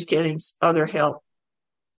sure she's getting other help.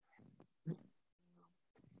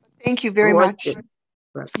 Thank you very much.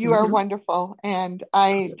 You are wonderful, and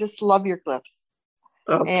I just love your glyphs.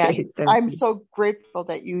 Okay, and I'm so grateful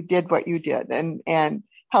that you did what you did and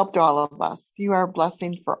helped all of us. You are a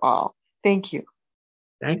blessing for all. Thank you.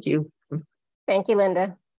 Thank you. Thank you,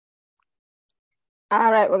 Linda.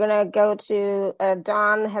 All right, we're going to go to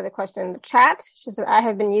Dawn has a question in the chat. She said, I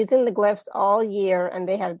have been using the glyphs all year and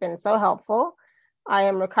they have been so helpful. I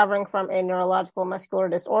am recovering from a neurological muscular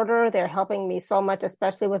disorder. They're helping me so much,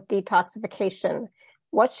 especially with detoxification.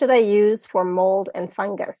 What should I use for mold and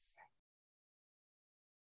fungus?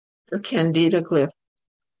 The Candida glyph.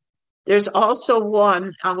 There's also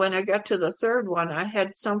one, when I got to the 3rd one, I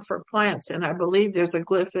had some for plants, and I believe there's a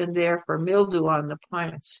glyph in there for mildew on the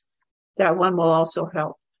plants. That one will also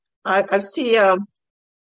help. I see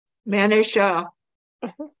Manisha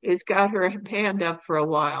has got her hand up for a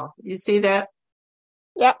while. You see that?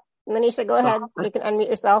 Yep. Manisha, go ahead. You can unmute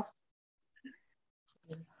yourself.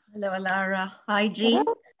 Hello, Alara. Hi, Jean.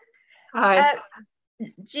 Hi.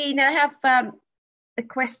 Jean, I have the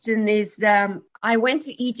question is, I went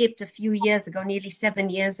to Egypt a few years ago, nearly 7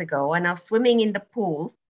 years ago, and I was swimming in the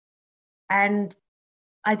pool. And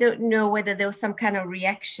I don't know whether there was some kind of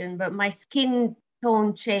reaction, but my skin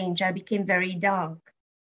tone changed. I became very dark.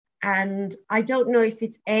 And I don't know if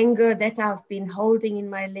it's anger that I've been holding in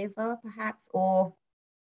my liver, perhaps, or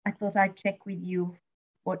I thought I'd check with you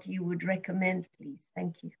what you would recommend, please.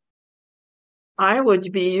 Thank you. I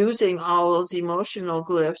would be using all those emotional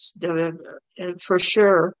glyphs for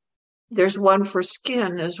sure. There's one for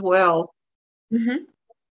skin as well. Mm-hmm.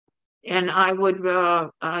 And I would,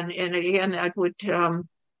 and again, I would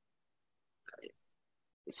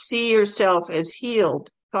see yourself as healed.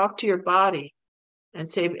 Talk to your body and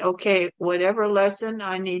say, okay, whatever lesson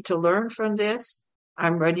I need to learn from this,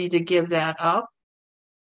 I'm ready to give that up.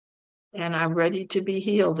 And I'm ready to be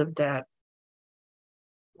healed of that.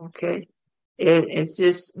 Okay. Does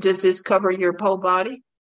this cover your whole body?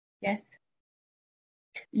 Yes.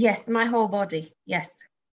 Yes, my whole body. Yes.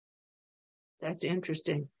 That's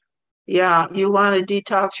interesting. Yeah, you want to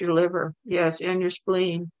detox your liver. Yes, and your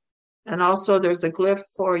spleen. And also there's a glyph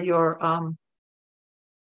for your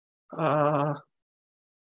uh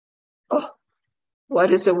oh,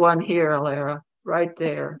 what is the one here, Lara? Right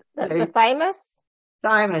there. The thymus?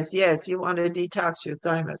 Thymus, yes, you want to detox your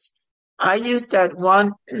thymus. I use that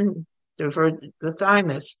one for the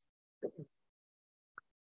thymus.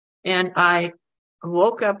 And I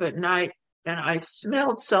woke up at night and I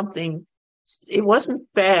smelled something. It wasn't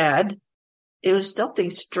bad. It was something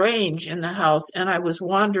strange in the house. And I was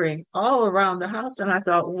wandering all around the house and I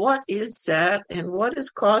thought, what is that? And what is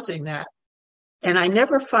causing that? And I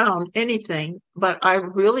never found anything, but I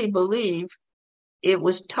really believe it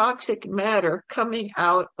was toxic matter coming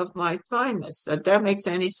out of my thymus. If that makes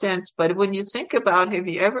any sense. But when you think about, have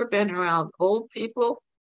you ever been around old people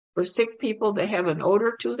or sick people that have an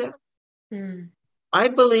odor to them? Mm. I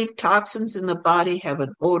believe toxins in the body have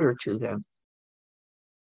an odor to them.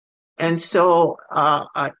 And so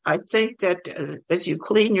I think that as you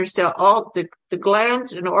clean yourself, all the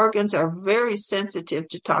glands and organs are very sensitive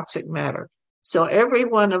to toxic matter. So every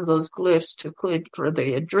one of those glyphs to clean for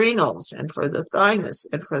the adrenals and for the thymus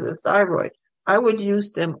and for the thyroid, I would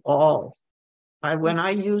use them all. When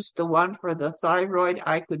I used the one for the thyroid,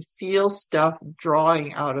 I could feel stuff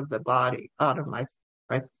drawing out of the body, out of my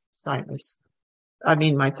thymus.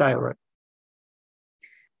 My thyroid.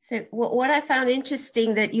 So what I found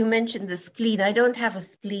interesting that you mentioned the spleen. I don't have a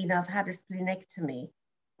spleen. I've had a splenectomy.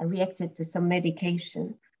 I reacted to some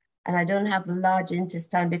medication. And I don't have a large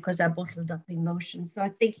intestine because I bottled up emotions. So I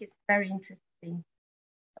think it's very interesting.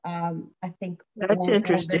 I think that's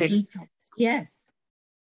interesting. All the detox. Yes.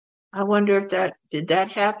 I wonder if did that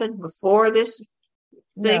happen before this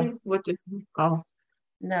thing with the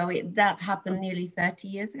No, that happened nearly 30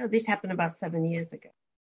 years ago. This happened about 7 years ago.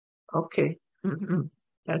 Okay. Mm-hmm.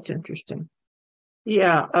 That's interesting.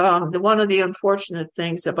 Yeah. One of the unfortunate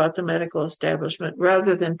things about the medical establishment,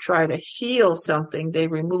 rather than try to heal something, they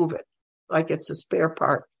remove it like it's a spare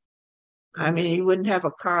part. You wouldn't have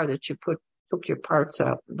a car that you took your parts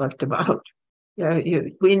out and left them out. Yeah,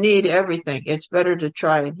 we need everything. It's better to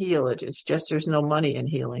try and heal it. It's just there's no money in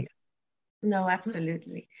healing it. No,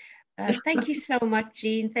 absolutely. Thank you so much,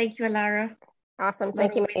 Jean. Thank you, Alara. Awesome.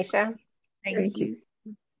 Thank you, Manisha. Thank you.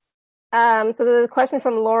 So there's a question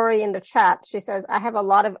from Lori in the chat. She says, I have a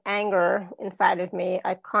lot of anger inside of me.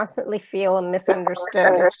 I constantly feel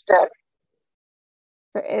misunderstood.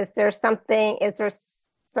 So is there some,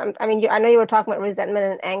 I know you were talking about resentment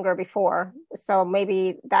and anger before, so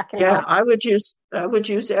maybe that can help. I would use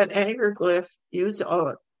that anger glyph. Use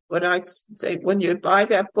what I say when you buy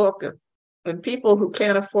that book, and people who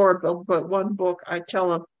can't afford but one book, I tell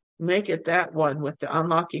them, make it that one with the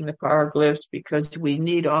unlocking the power glyphs, because we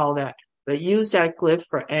need all that. But use that glyph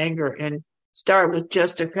for anger and start with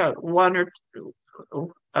just one or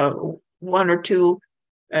two.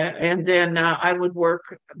 And then I would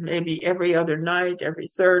work maybe every other night, every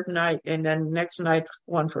third night, and then next night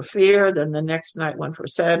one for fear, then the next night one for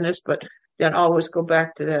sadness, but then always go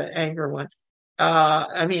back to that anger one.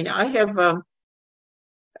 I have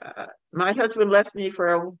my husband left me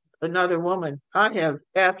for another woman. I have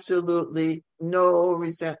absolutely no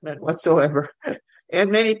resentment whatsoever.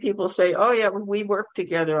 And many people say, oh yeah, we worked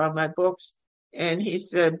together on my books. And he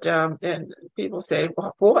said, and people say,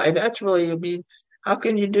 well, boy, that's really, how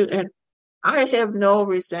can you do that? I have no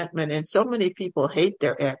resentment, and so many people hate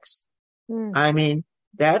their ex.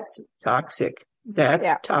 That's toxic. That's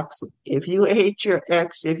toxic. If you hate your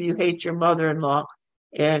ex, if you hate your mother-in-law,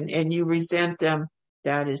 and you resent them,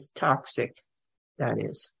 that is toxic. That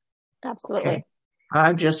is. Absolutely. Okay.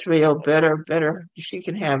 I just feel better. She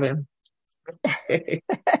can have him.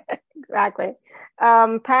 Exactly.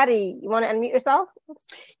 Patty, you want to unmute yourself? Oops.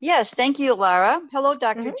 Yes, thank you, Lara. Hello,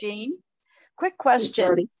 Dr. Jean. Quick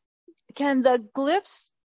question. Hey, can the glyphs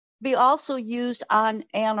be also used on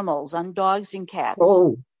animals, on dogs and cats?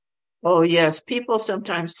 Oh yes. People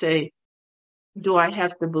sometimes say, do I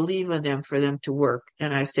have to believe in them for them to work?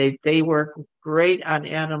 And I say they work great on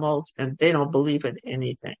animals and they don't believe in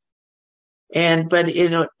anything. But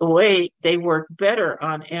in a way, they work better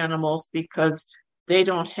on animals because they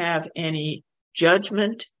don't have any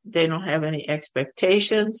judgment. They don't have any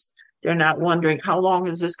expectations. They're not wondering, how long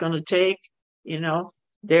is this going to take?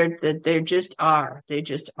 They just are. They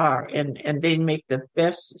just are. And they make the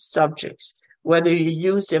best subjects, whether you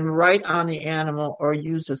use them right on the animal or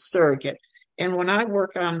use a surrogate. And when I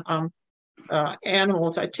work on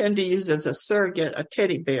animals, I tend to use as a surrogate a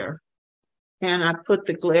teddy bear. And I put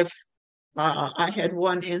the glyph. I had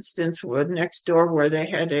one instance next door where they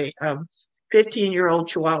had 15-year-old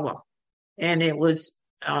Chihuahua, and it was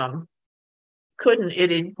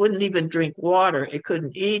it wouldn't even drink water. It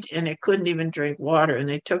couldn't eat, and it couldn't even drink water. And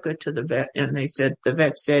they took it to the vet, and the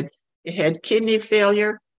vet said it had kidney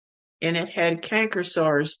failure, and it had canker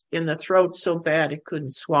sores in the throat so bad it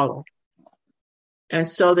couldn't swallow. And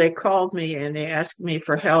so they called me and they asked me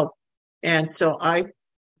for help. And so I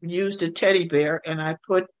used a teddy bear, and I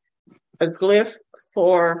put a glyph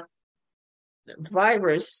for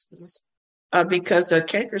virus because a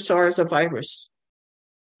canker sore is a virus.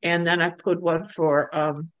 And then I put one for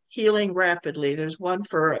healing rapidly. There's one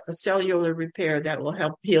for a cellular repair that will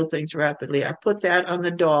help heal things rapidly. I put that on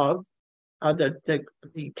the dog, the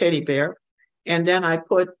teddy bear. And then I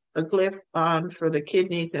put a glyph on for the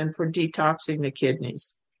kidneys and for detoxing the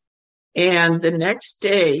kidneys. And the next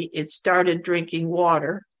day, it started drinking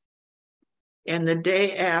water. And the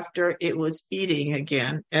day after, it was eating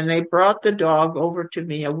again. And they brought the dog over to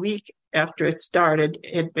me a week after it started,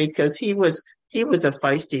 because he was a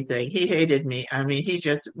feisty thing. He hated me. I mean, he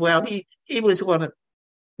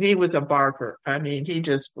was a barker. I mean, he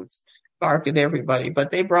just was barking at everybody.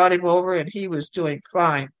 But they brought him over, and he was doing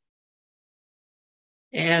fine.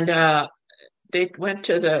 And they went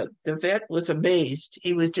to the vet was amazed.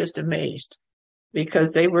 He was just amazed,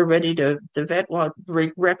 because they were ready to, the vet was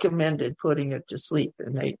recommended putting it to sleep.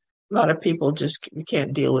 And a lot of people just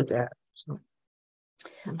can't deal with that. So.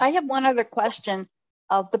 I have one other question.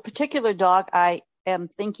 The particular dog I am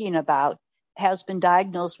thinking about has been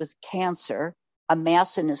diagnosed with cancer, a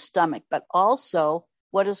mass in his stomach, but also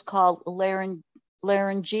what is called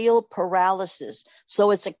laryngeal paralysis.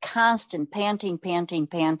 So it's a constant panting.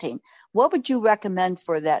 What would you recommend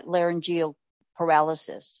for that laryngeal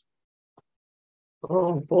paralysis?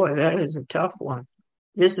 Oh boy, that is a tough one.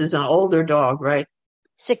 This is an older dog, right?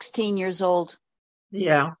 16 years old.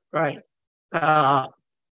 Yeah, right. Of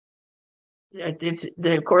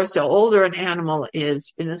course, the older an animal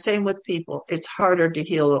is, and the same with people, it's harder to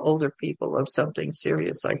heal the older people of something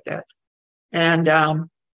serious like that.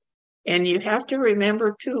 And you have to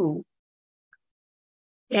remember too,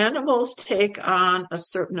 animals take on a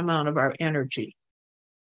certain amount of our energy.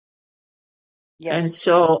 Yes. And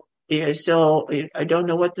so I don't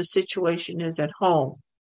know what the situation is at home,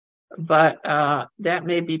 but that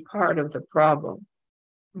may be part of the problem.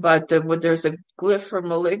 But there's a glyph for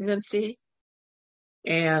malignancy,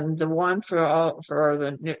 and the one for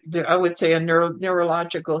I would say a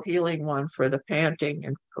neurological healing one for the panting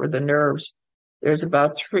and for the nerves. There's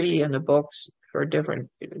about 3 in the books for different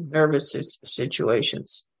nervous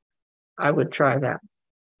situations. I would try that.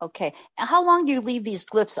 Okay. And how long do you leave these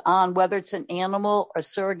glyphs on, whether it's an animal, a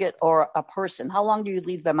surrogate, or a person? How long do you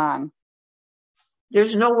leave them on?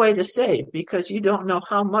 There's no way to say, because you don't know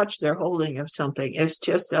how much they're holding of something. It's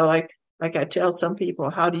just like I tell some people,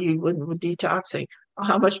 how do you with detoxing?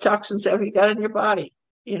 How much toxins have you got in your body?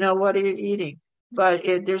 What are you eating? But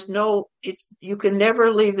you can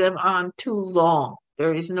never leave them on too long.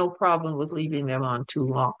 There is no problem with leaving them on too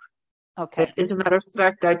long. Okay. As a matter of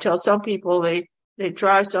fact, I tell some people they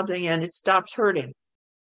try something and it stops hurting,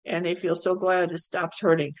 and they feel so glad it stops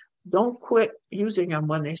hurting. Don't quit using them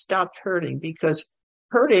when they stopped hurting, because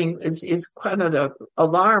hurting is kind of the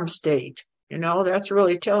alarm state. That's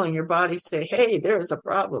really telling your body, say, hey, there's a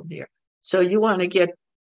problem here. So you want to get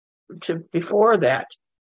to before that.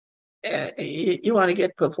 You want to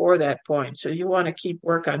get before that point. So you want to keep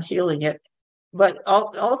work on healing it. But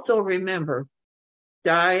also remember,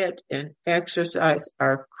 diet and exercise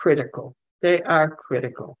are critical. They are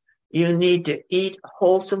critical. You need to eat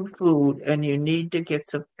wholesome food, and you need to get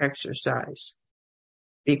some exercise,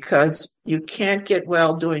 because you can't get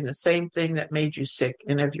well doing the same thing that made you sick.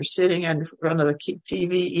 And if you're sitting in front of the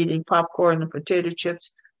TV eating popcorn and potato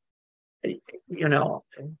chips, you're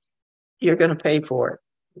going to pay for it.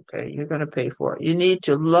 Okay, you're going to pay for it. You need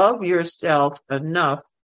to love yourself enough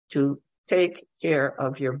to take care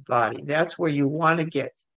of your body. That's where you want to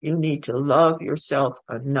get. You need to love yourself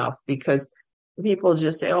enough, because people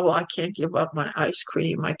just say, oh, well, I can't give up my ice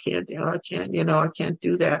cream. I can't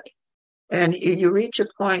do that. And you reach a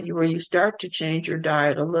point where you start to change your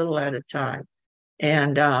diet a little at a time.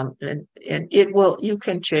 And it will, you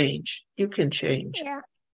can change. Yeah.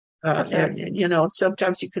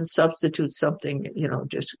 Sometimes you can substitute something,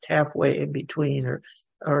 just halfway in between,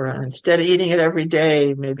 or instead of eating it every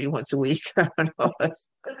day, maybe once a week. I don't know.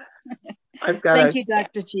 Thank you,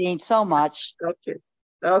 Dr. Jean, so much.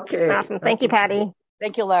 Okay. Awesome. Thank you, Patty.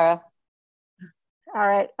 Thank you, Lara. All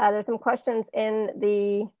right. There's some questions in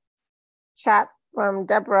the chat from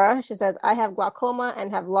Deborah. She says, I have glaucoma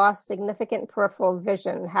and have lost significant peripheral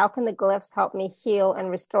vision. How can the glyphs help me heal and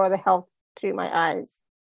restore the health to my eyes?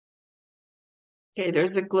 Okay,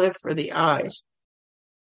 there's a glyph for the eyes.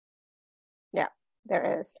 Yeah,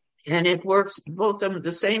 there is. And it works, both of them,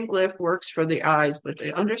 the same glyph works for the eyes, but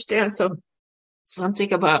they understand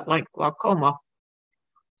something about like glaucoma.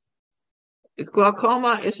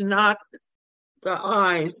 Glaucoma is not the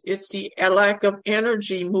eyes, it's the lack of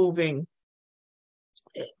energy moving.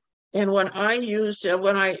 And when I used, and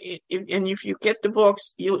if you get the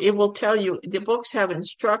books, it will tell you, the books have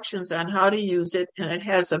instructions on how to use it, and it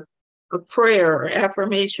has a prayer or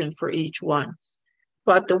affirmation for each one.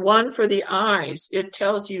 But the one for the eyes, it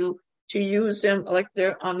tells you to use them like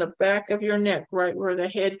they're on the back of your neck, right where the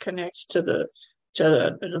head connects to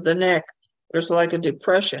the neck. There's like a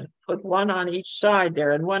depression. Put one on each side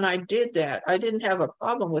there. And when I did that, I didn't have a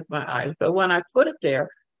problem with my eyes. But when I put it there,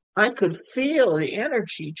 I could feel the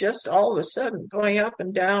energy just all of a sudden going up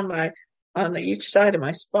and down on each side of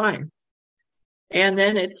my spine. And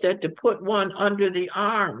then it said to put one under the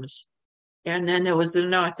arms. And then there was,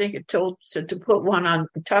 I think it said to put one on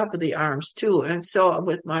the top of the arms too. And so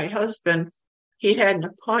with my husband, he had an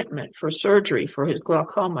appointment for surgery for his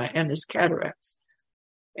glaucoma and his cataracts.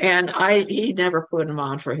 And he never put them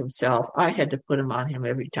on for himself. I had to put them on him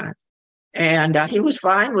every time. And he was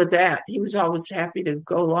fine with that. He was always happy to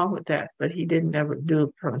go along with that, but he didn't ever do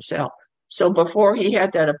it for himself. So before he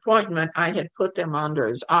had that appointment, I had put them under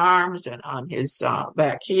his arms and on his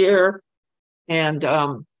back here. And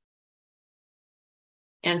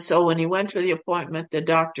so when he went for the appointment, the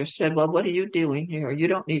doctor said, well, what are you doing here? You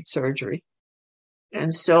don't need surgery.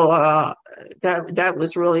 And so that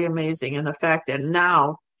was really amazing. And the fact that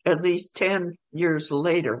now, at least 10 years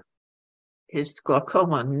later, his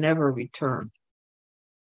glaucoma never returned.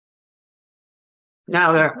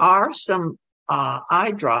 Now, there are some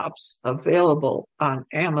eye drops available on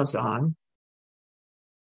Amazon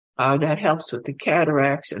that helps with the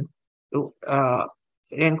cataracts and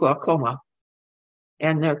glaucoma.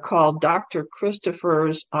 And they're called Dr.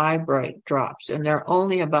 Christopher's Eye Bright Drops, and they're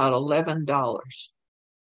only about $11.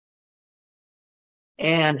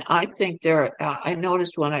 And I think I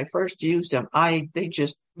noticed when I first used them, they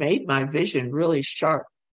just made my vision really sharp.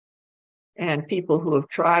 And people who have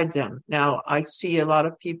tried them, now I see a lot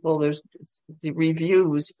of people, there's the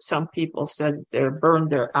reviews, some people said they burned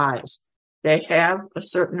their eyes. They have a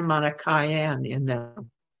certain amount of cayenne in them.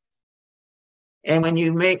 And when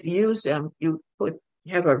you use them, you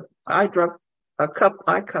have an eye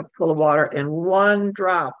cup full of water, and one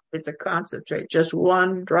drop, it's a concentrate, just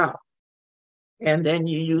one drop. And then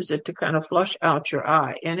you use it to kind of flush out your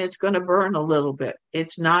eye, and it's going to burn a little bit.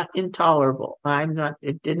 It's not intolerable.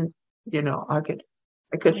 It didn't, I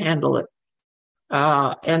could handle it.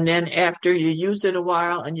 And then after you use it a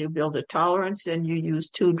while and you build a tolerance, then you use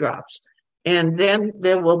 2 drops. And then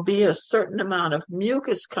there will be a certain amount of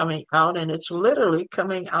mucus coming out, and it's literally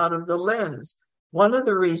coming out of the lens. One of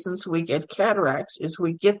the reasons we get cataracts is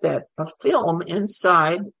we get a film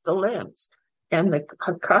inside the lens, and the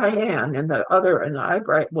cayenne and the eye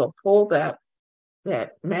bright will pull that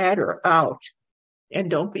matter out. And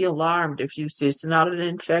don't be alarmed if you see it's not an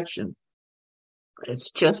infection.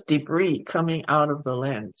 It's just debris coming out of the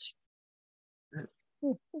lens.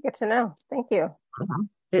 Good to know. Thank you. Uh-huh.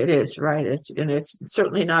 It is, right. It's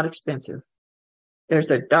certainly not expensive.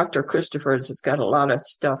 There's a Dr. Christopher's that's got a lot of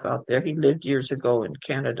stuff out there. He lived years ago in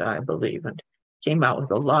Canada, I believe, and came out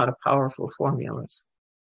with a lot of powerful formulas.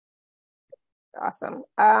 Awesome.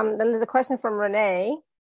 Then there's a question from Renee.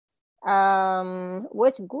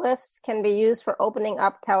 Which glyphs can be used for opening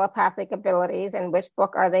up telepathic abilities, and which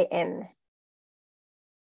book are they in?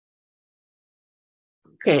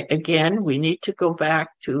 Okay, again, we need to go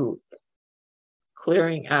back to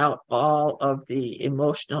clearing out all of the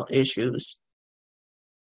emotional issues.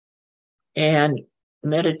 And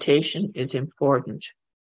meditation is important.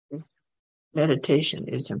 Meditation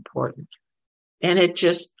is important. And it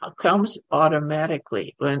just comes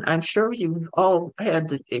automatically. And I'm sure you've all had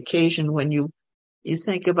the occasion when you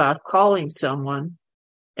think about calling someone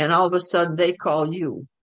and all of a sudden they call you.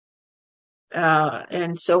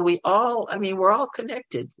 And so we're all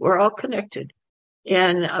connected. We're all connected.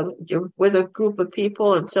 And you're with a group of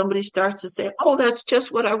people and somebody starts to say, oh, that's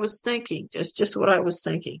just what I was thinking. That's just what I was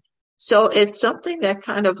thinking. So it's something that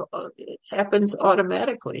kind of happens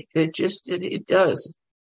automatically. It does.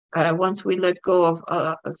 Once we let go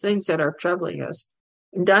of things that are troubling us.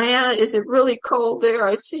 And Diana, is it really cold there?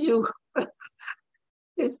 I see you.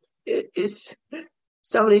 Is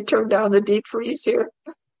somebody turned down the deep freeze here?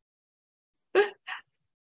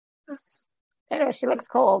 I know, she looks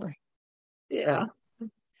cold. Yeah.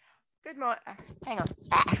 Good morning. Hang on.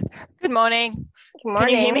 Good morning. Good morning.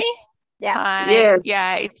 Can you hear me? Yeah. Hi. Yes.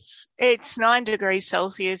 Yeah, it's 9 degrees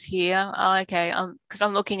Celsius here. Okay, because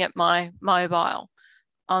I'm looking at my mobile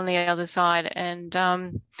on the other side, and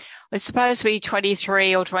it's supposed to be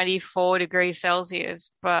 23 or 24 degrees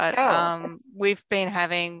Celsius, but we've been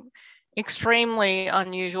having extremely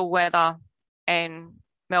unusual weather in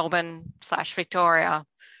Melbourne / Victoria,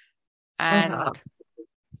 and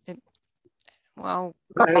well,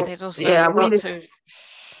 Right. there's also Yeah. lots of there's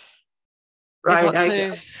Right. lots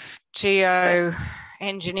of geo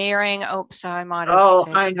engineering. Oops, I might have Oh,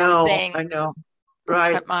 said I know. something I know.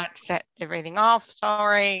 Right. that might set everything off.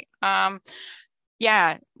 Sorry.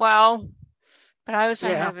 Yeah, well, but I also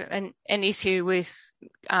have an issue with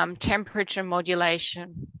temperature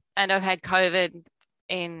modulation, and I've had COVID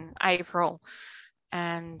in April,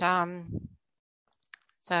 and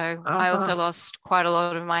so I also lost quite a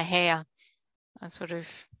lot of my hair.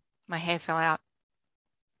 My hair fell out,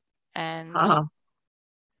 and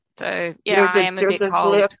so yeah, I am a bit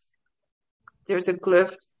cold. There's a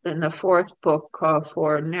glyph in the fourth book called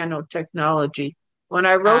for nanotechnology. When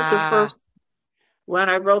I wrote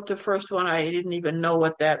the first one, I didn't even know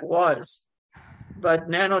what that was. But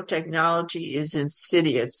nanotechnology is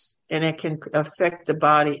insidious, and it can affect the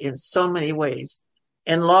body in so many ways.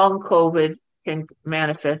 And long COVID can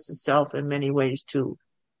manifest itself in many ways too.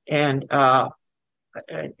 And the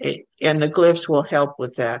glyphs will help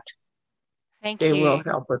with that. They will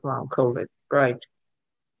help with long COVID. Right.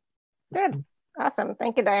 Good. Awesome.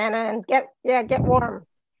 Thank you, Diana. And get warm.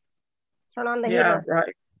 Turn on the heater.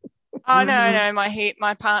 Right. Oh, no,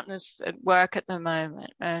 my partner's at work at the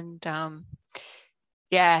moment, and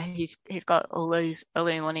yeah, he's got all these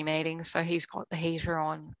early morning meetings, so he's got the heater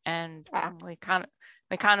on, and we can't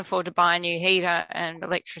afford to buy a new heater, and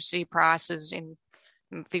electricity prices in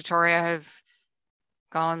Victoria have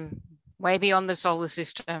gone way beyond the solar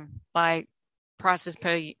system, like prices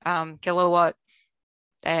per kilowatt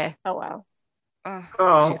there. Oh wow.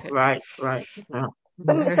 Stupid. Right. Yeah.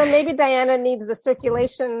 So maybe Diana needs the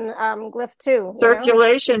circulation glyph too.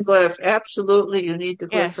 Circulation glyph, absolutely. You need the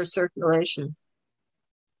glyph for circulation.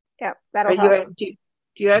 Yeah, that'll help. Do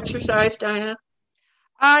you exercise, Diana?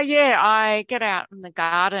 Yeah, I get out in the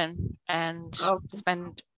garden and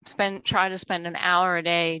try to spend an hour a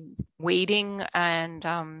day weeding, and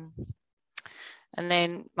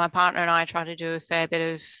then my partner and I try to do a fair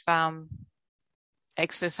bit of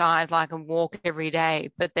exercise, like a walk every day.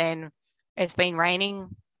 But then it's been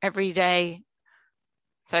raining every day,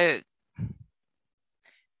 so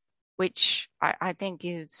which I think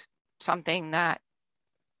is something that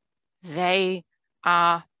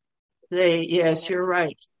yes, you're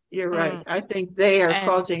right. You're right. I think they are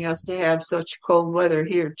causing us to have such cold weather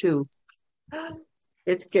here too.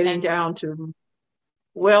 It's getting down to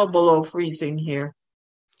well below freezing here.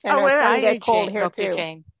 And where are you, Dr.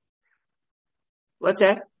 Jane? What's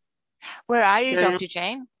that? Where are you, Dr.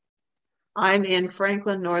 Jane? I'm in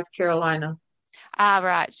Franklin, North Carolina.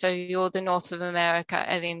 Right. So you're the North of America,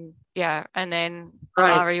 as in, and then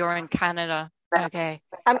Alara, you're in Canada. Okay.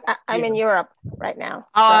 I'm in Europe right now.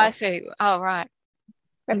 Oh, so. I see. Oh, right.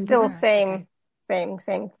 But still same thing.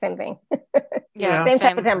 Yeah. Same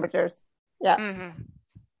type of temperatures. Yeah. Mm-hmm.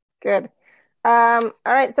 Good. All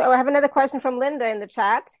right. So I have another question from Linda in the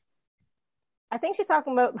chat. I think she's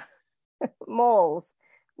talking about moles.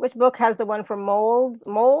 Which book has the one for molds?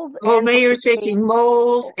 Oh, Mayor's taking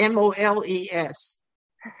moles, MOLES.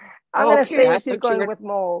 I'm going to say she's going with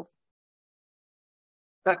moles.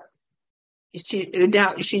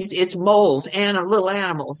 It's moles and little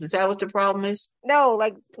animals. Is that what the problem is? No,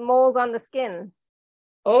 like moles on the skin.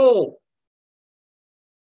 Oh.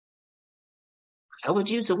 I would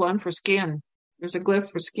use the one for skin. There's a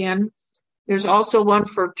glyph for skin. There's also one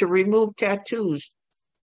to remove tattoos.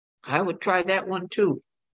 I would try that one too.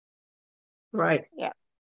 Right. Yeah.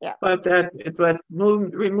 But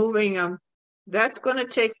removing them, that's going to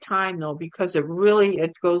take time though, because it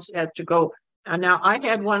has to go. And now I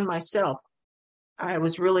had one myself. I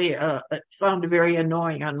was really found it very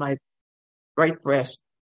annoying on my right breast,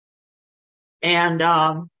 and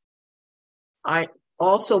I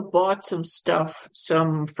also bought some stuff,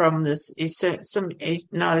 from this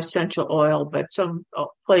not essential oil, but some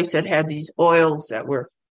place that had these oils that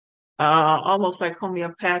were almost like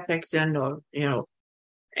homeopathics, and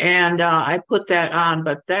and I put that on,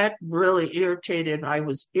 but that really irritated. I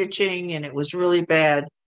was itching and it was really bad,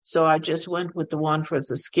 so I just went with the one for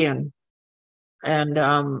the skin. And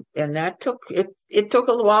that took it took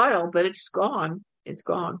a while, but it's gone. It's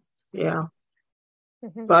gone. Yeah.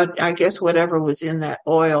 Mm-hmm. But I guess whatever was in that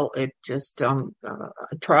oil, it just I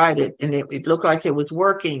tried it, and it looked like it was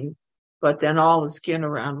working, but then all the skin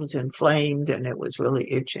around was inflamed and it was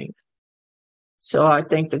really itching. So I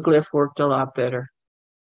think the glyph worked a lot better.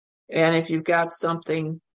 And if you've got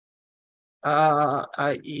something,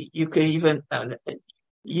 you could even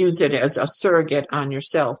use it as a surrogate on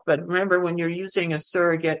yourself. But remember, when you're using a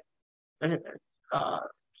surrogate,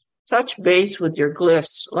 touch base with your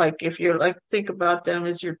glyphs. Like if you're think about them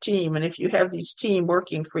as your team. And if you have these team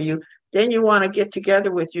working for you, then you want to get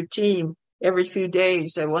together with your team every few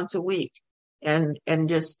days or once a week and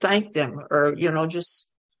just thank them, or, just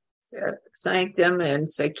thank them and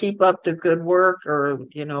say, keep up the good work, or,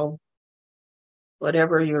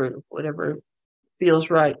 whatever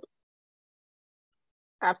feels right.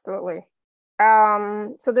 Absolutely.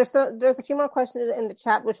 So there's a few more questions in the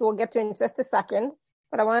chat, which we'll get to in just a second.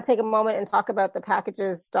 But I want to take a moment and talk about the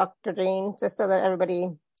packages, Dr. Jean, just so that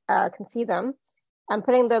everybody can see them. I'm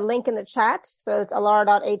putting the link in the chat. So it's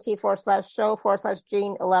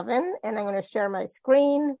alara.at/show/Jean11. And I'm going to share my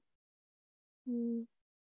screen. All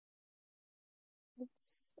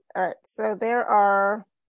right. So there are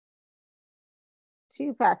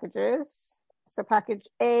 2 packages. So package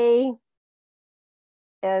A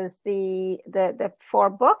is the 4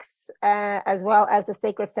 books, as well as the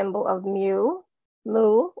sacred symbol of Mu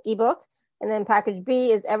ebook. And then package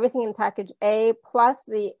B is everything in package A, plus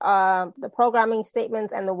the programming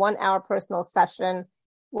statements and the 1-hour personal session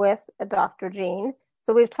with Dr. Jean.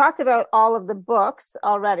 So we've talked about all of the books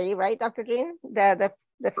already, right, Dr. Jean? The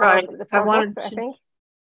four books, I think.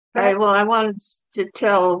 I wanted to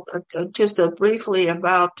tell just briefly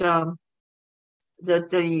about the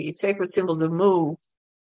sacred symbols of Mu.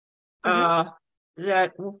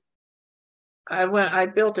 That I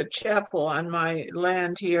built a chapel on my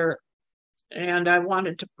land here, and I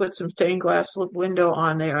wanted to put some stained glass window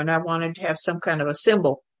on there, and I wanted to have some kind of a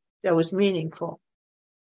symbol that was meaningful.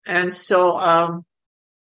 And so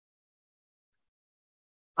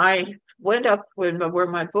I went up where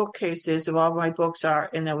my bookcase is, where all my books are,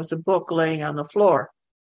 and there was a book laying on the floor.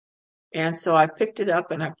 And so I picked it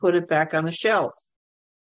up and I put it back on the shelf.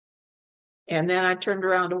 And then I turned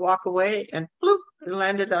around to walk away, and bloop, it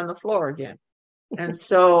landed on the floor again. And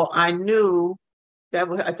so I knew that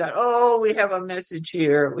I thought, oh, we have a message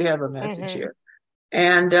here. We have a message here.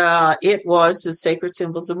 And it was the sacred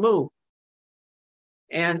symbols of Mu.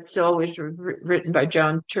 And so it was written by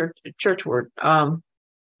John Churchward,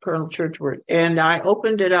 Colonel Churchward. And I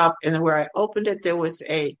opened it up, and where I opened it, there was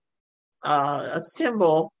a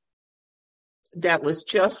symbol that was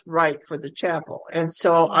just right for the chapel. And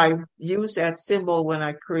so I used that symbol when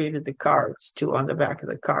I created the cards too, on the back of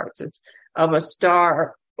the cards. It's of a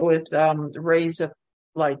star with rays of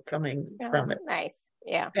light coming from it. Nice.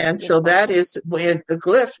 Yeah. And so that is with the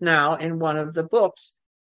glyph now in one of the books.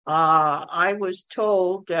 I was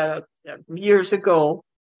told that years ago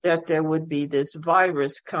that there would be this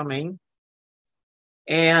virus coming,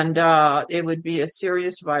 and it would be a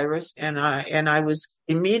serious virus. And I was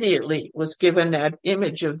immediately given that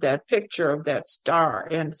image of that picture of that star.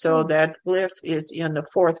 And so that glyph is in the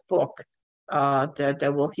 4th book,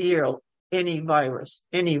 that will heal any virus.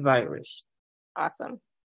 Awesome.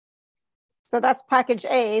 So that's package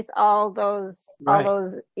A's, all those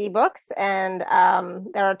ebooks, and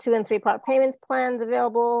there are 2- and 3-part payment plans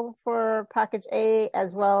available for package A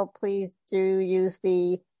as well. Please do use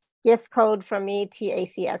the gift code from me,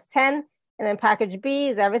 TACS10. And then package B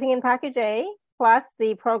is everything in package A, plus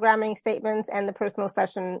the programming statements and the personal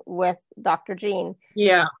session with Dr. Jean.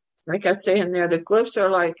 Yeah, like I say in there, the glyphs are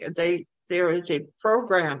like there is a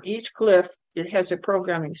program. Each glyph, it has a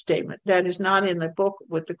programming statement that is not in the book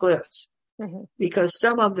with the glyphs. Because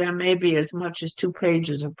some of them may be as much as 2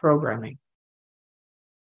 pages of programming.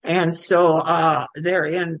 And so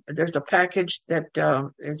there's a package that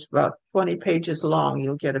is about 20 pages long.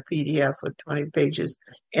 You'll get a PDF with 20 pages.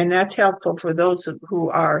 And that's helpful for those who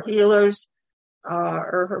are healers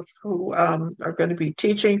or who are going to be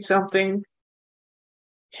teaching something,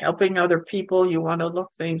 helping other people. You want to look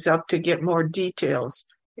things up to get more details.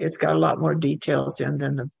 It's got a lot more details in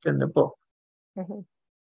than the book.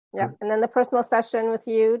 Yeah. And then the personal session with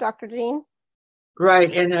you, Dr. Jean?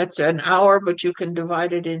 Right. And that's an hour, but you can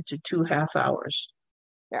divide it into 2 half hours.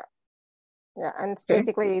 Yeah. Yeah. And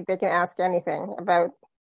basically they can ask anything about,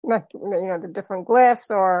 the different glyphs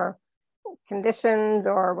or conditions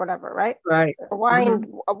or whatever, right? Right. A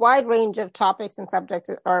wide range of topics and subjects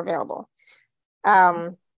are available.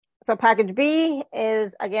 So package B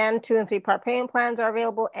is, again, 2- and 3-part payment plans are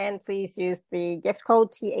available. And please use the gift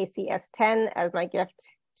code TACS10 as my gift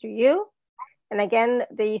to you. And again,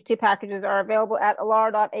 these 2 packages are available at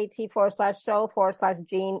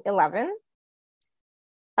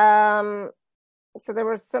alara.at/show/Jean11. So there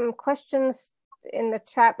were some questions in the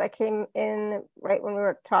chat that came in right when we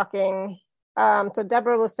were talking So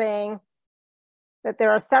Deborah was saying that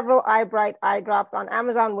there are several eye bright eye drops on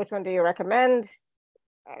Amazon. Which one do you recommend?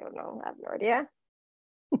 I don't know. I have no idea.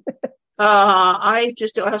 I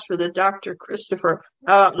just asked for the Dr. Christopher.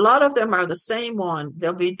 A lot of them are the same one.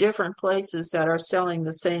 There'll be different places that are selling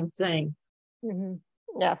the same thing. Mm-hmm.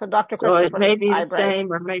 Yeah, so Dr. So Christopher it may be the eye bright.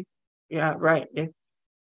 same or maybe, yeah, right.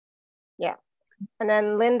 Yeah. And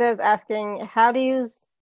then Linda's asking, how do you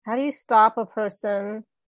stop a person?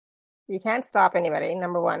 You can't stop anybody,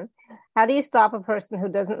 number one. How do you stop a person who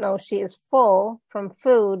doesn't know she is full from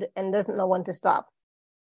food and doesn't know when to stop?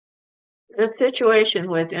 The situation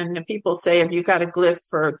with, and the people say, if you got a glyph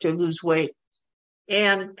to lose weight,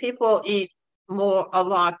 and people eat a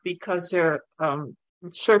lot because they're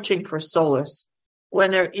searching for solace.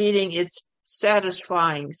 When they're eating, it's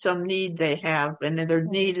satisfying some need they have, and their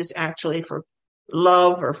need is actually for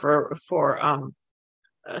love or for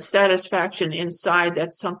satisfaction inside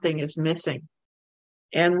that something is missing.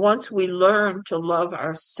 And once we learn to love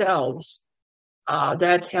ourselves,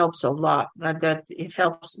 that helps a lot. That it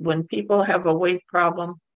helps when people have a weight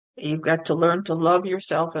problem. You've got to learn to love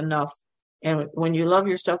yourself enough. And when you love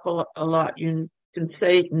yourself a lot, you can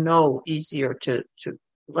say no easier to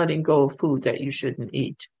letting go of food that you shouldn't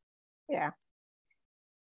eat. Yeah.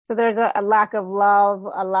 So there's a lack of love,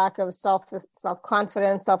 a lack of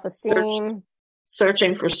self-confidence, self-esteem.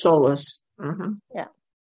 Searching for solace. Mm-hmm. Yeah.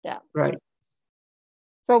 Yeah. Right.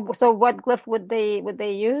 So what glyph would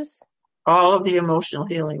they use? All of the emotional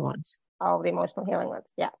healing ones. All of the emotional healing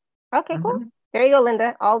ones. Yeah. Okay, Mm-hmm. cool. There you go,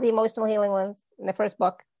 Linda. All the emotional healing ones in the first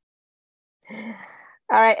book. All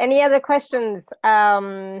right. Any other questions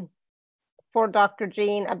for Dr.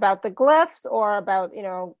 Jean about the glyphs or about,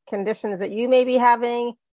 conditions that you may be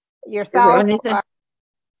having yourself? Is there anything?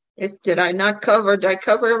 Did I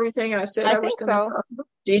cover everything I said I was going to talk about?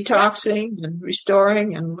 Detoxing and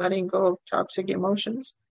restoring and letting go of toxic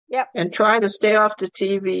emotions. Yep. And try to stay off the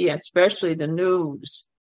TV, especially the news.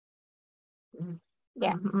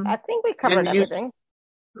 Yeah. Mm-hmm. I think we covered everything.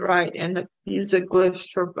 Right. And use the glyphs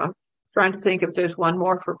for, I'm trying to think if there's one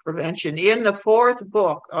more for prevention. In the fourth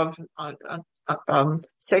book of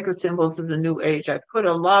Sacred Symbols of the New Age, I put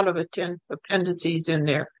a lot of appendices in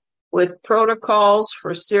there with protocols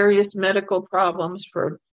for serious medical problems,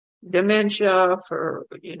 for dementia, for,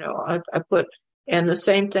 I put, and the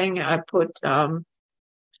same thing I put,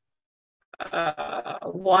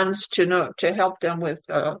 ones to help them with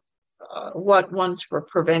what ones for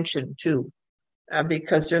prevention too,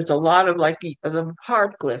 because there's a lot of the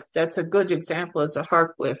heart glyph. That's a good example as a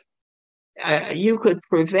heart glyph. You could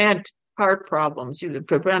prevent heart problems. You could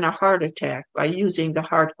prevent a heart attack by using the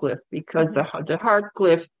heart glyph, because the heart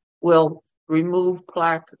glyph will remove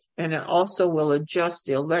plaque, and it also will adjust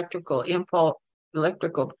the electrical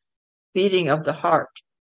beating of the heart.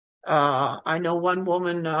 I know one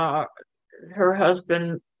woman, her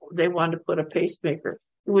husband, they wanted to put a pacemaker.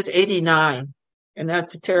 He was 89, and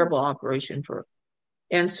that's a terrible operation for her.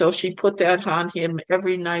 And so she put that on him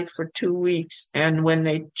every night for 2 weeks. And when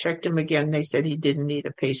they checked him again, they said he didn't need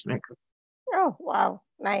a pacemaker. Oh, wow.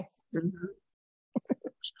 Nice. Mm-hmm.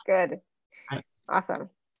 Good. Awesome.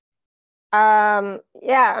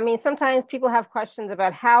 Yeah, I mean, sometimes people have questions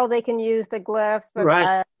about how they can use the glyphs, but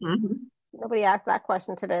right. Nobody asked that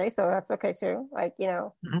question today, so that's okay too.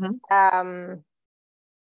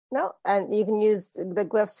 No, and you can use the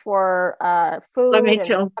glyphs for food. Let me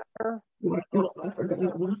tell you. I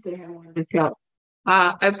forgot one thing I wanted to tell.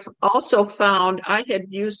 I've also found I had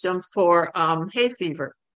used them for hay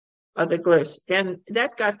fever, the glyphs, and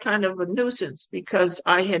that got kind of a nuisance because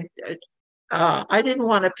I didn't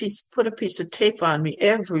want to put a piece of tape on me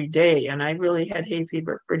every day, and I really had hay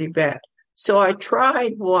fever pretty bad. So I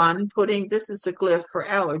tried this is a glyph for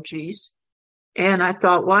allergies. And I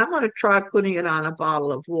thought, well, I'm going to try putting it on a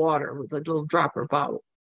bottle of water with a little dropper bottle.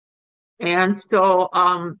 And so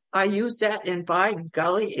I used that, and by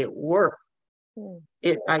golly, it worked.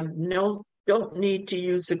 I don't need to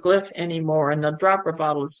use the glyph anymore, and the dropper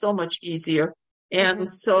bottle is so much easier. And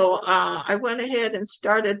so I went ahead and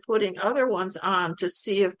started putting other ones on to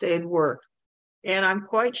see if they'd work. And I'm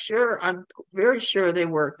very sure they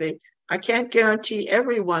work. I can't guarantee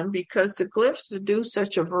everyone because the glyphs do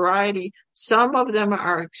such a variety. Some of them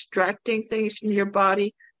are extracting things from your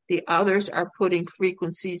body. The others are putting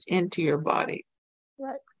frequencies into your body.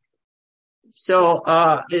 Right. So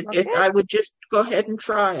I would just go ahead and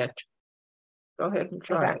try it. Go ahead and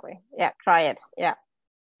try it. Yeah, try it. Yeah.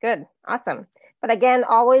 Good. Awesome. But again,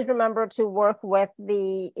 always remember to work with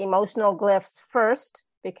the emotional glyphs first,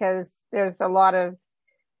 because we have a lot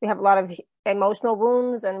of emotional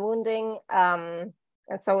wounds and wounding.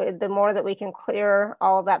 And so the more that we can clear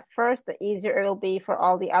all of that first, the easier it'll be for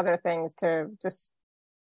all the other things to just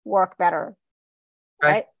work better.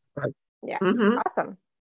 Right? Yeah. Mm-hmm. Awesome.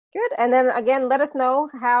 Good. And then again, let us know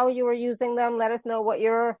how you were using them. Let us know what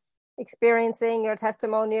you're experiencing, your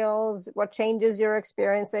testimonials, what changes you're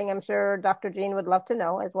experiencing. I'm sure Dr. Jean would love to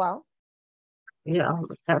know as well. Yeah,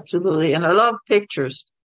 absolutely. And I love pictures.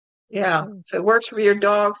 Yeah. If it works for your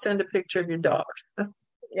dog, send a picture of your dog.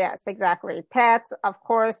 Yes, exactly. Pets, of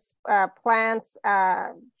course, plants,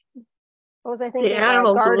 what was I thinking? The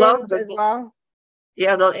animals love Gardens as well.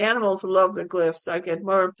 Yeah, the animals love the glyphs. I get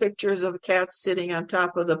more pictures of cats sitting on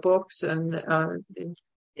top of the books, and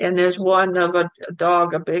there's one of a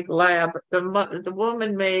dog, a big lab. The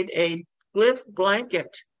woman made a glyph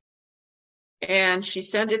blanket, and she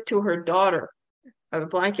sent it to her daughter, a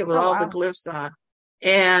blanket with all the glyphs on.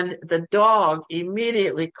 And the dog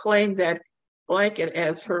immediately claimed that blanket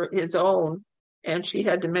as his own, and she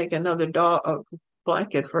had to make another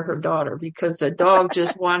blanket for her daughter because the dog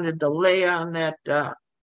just wanted to lay on that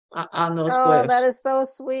on those glyphs. That is so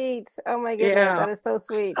sweet. Oh my goodness, yeah. That is so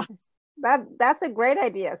sweet. That's a great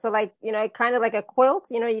idea. So like, kind of like a quilt,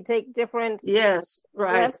 you take different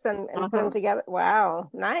glyphs and put them together. Wow,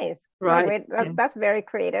 nice. Right. That's very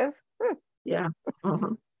creative. Yeah.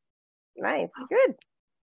 Nice. Good.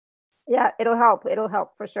 Yeah, it'll help. It'll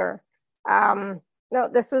help for sure. No,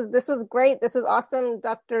 this was great. This was awesome,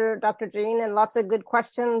 Dr. Jean, and lots of good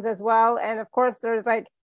questions as well. And of course, there's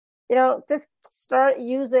just start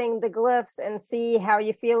using the glyphs and see how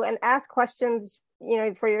you feel, and ask questions,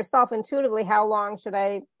 for yourself intuitively. How long should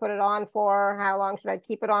I put it on for? How long should I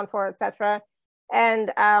keep it on for, etc.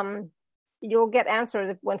 And you'll get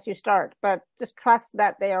answers once you start, but just trust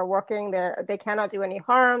that they are working. They cannot do any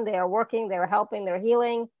harm. They are working. They're helping. They're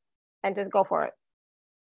healing, and just go for it.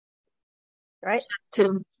 Right?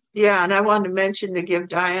 And I wanted to mention, to give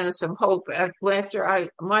Diana some hope. After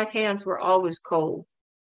my hands were always cold,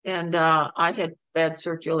 and I had bad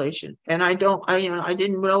circulation, and I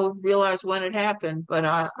didn't realize when it happened, but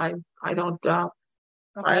I don't.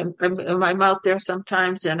 I'm in out there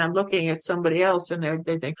sometimes, and I'm looking at somebody else, and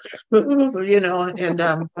they think, and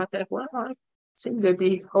I thought, well, I seem to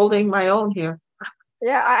be holding my own here.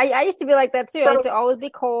 Yeah, I used to be like that too. I used to always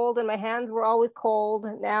be cold, and my hands were always cold.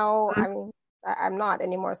 Now I'm not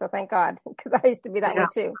anymore, so thank God, because I used to be that way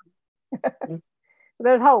too.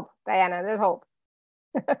 There's hope, Diana. There's hope.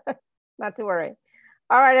 Not to worry.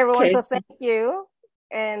 All right, everyone. Okay, so thank you.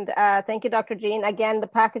 And thank you, Dr. Jean. Again, the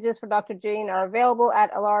packages for Dr. Jean are available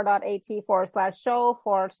at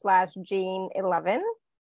alara.at/show/Jean11.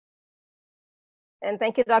 And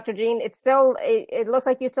thank you, Dr. Jean. It looks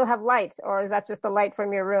like you still have light, or is that just the light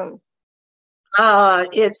from your room?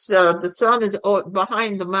 It's the sun is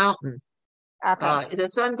behind the mountain. Okay. The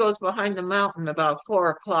sun goes behind the mountain about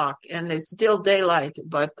 4:00, and it's still daylight,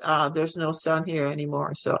 but there's no sun here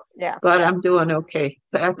anymore. So, but I'm doing okay.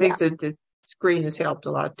 I think that the screen has helped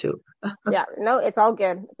a lot too. Yeah, no, it's all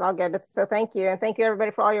good. It's all good. So thank you. And thank you,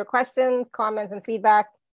 everybody, for all your questions, comments, and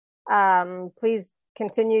feedback. Please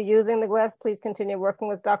continue using the glyphs. Please continue working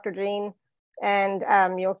with Dr. Jean, and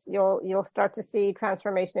you'll start to see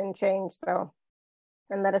transformation and change. So,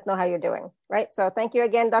 and let us know how you're doing. Right. So thank you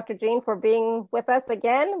again, Dr. Jean, for being with us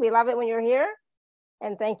again. We love it when you're here.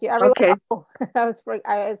 And thank you, everyone. Okay.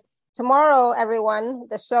 Tomorrow, everyone,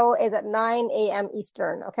 the show is at 9 a.m.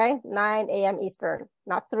 Eastern. Okay, 9 a.m. Eastern,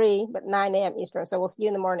 not 3, but 9 a.m. Eastern. So we'll see you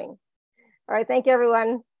in the morning. All right. Thank you,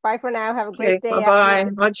 everyone. Bye for now. Have a great day.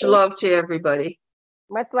 Bye-bye. Much love to everybody.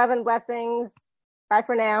 Much love and blessings. Bye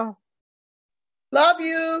for now. Love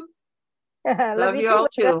you. Love you all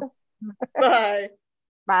too. Bye.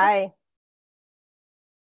 Bye.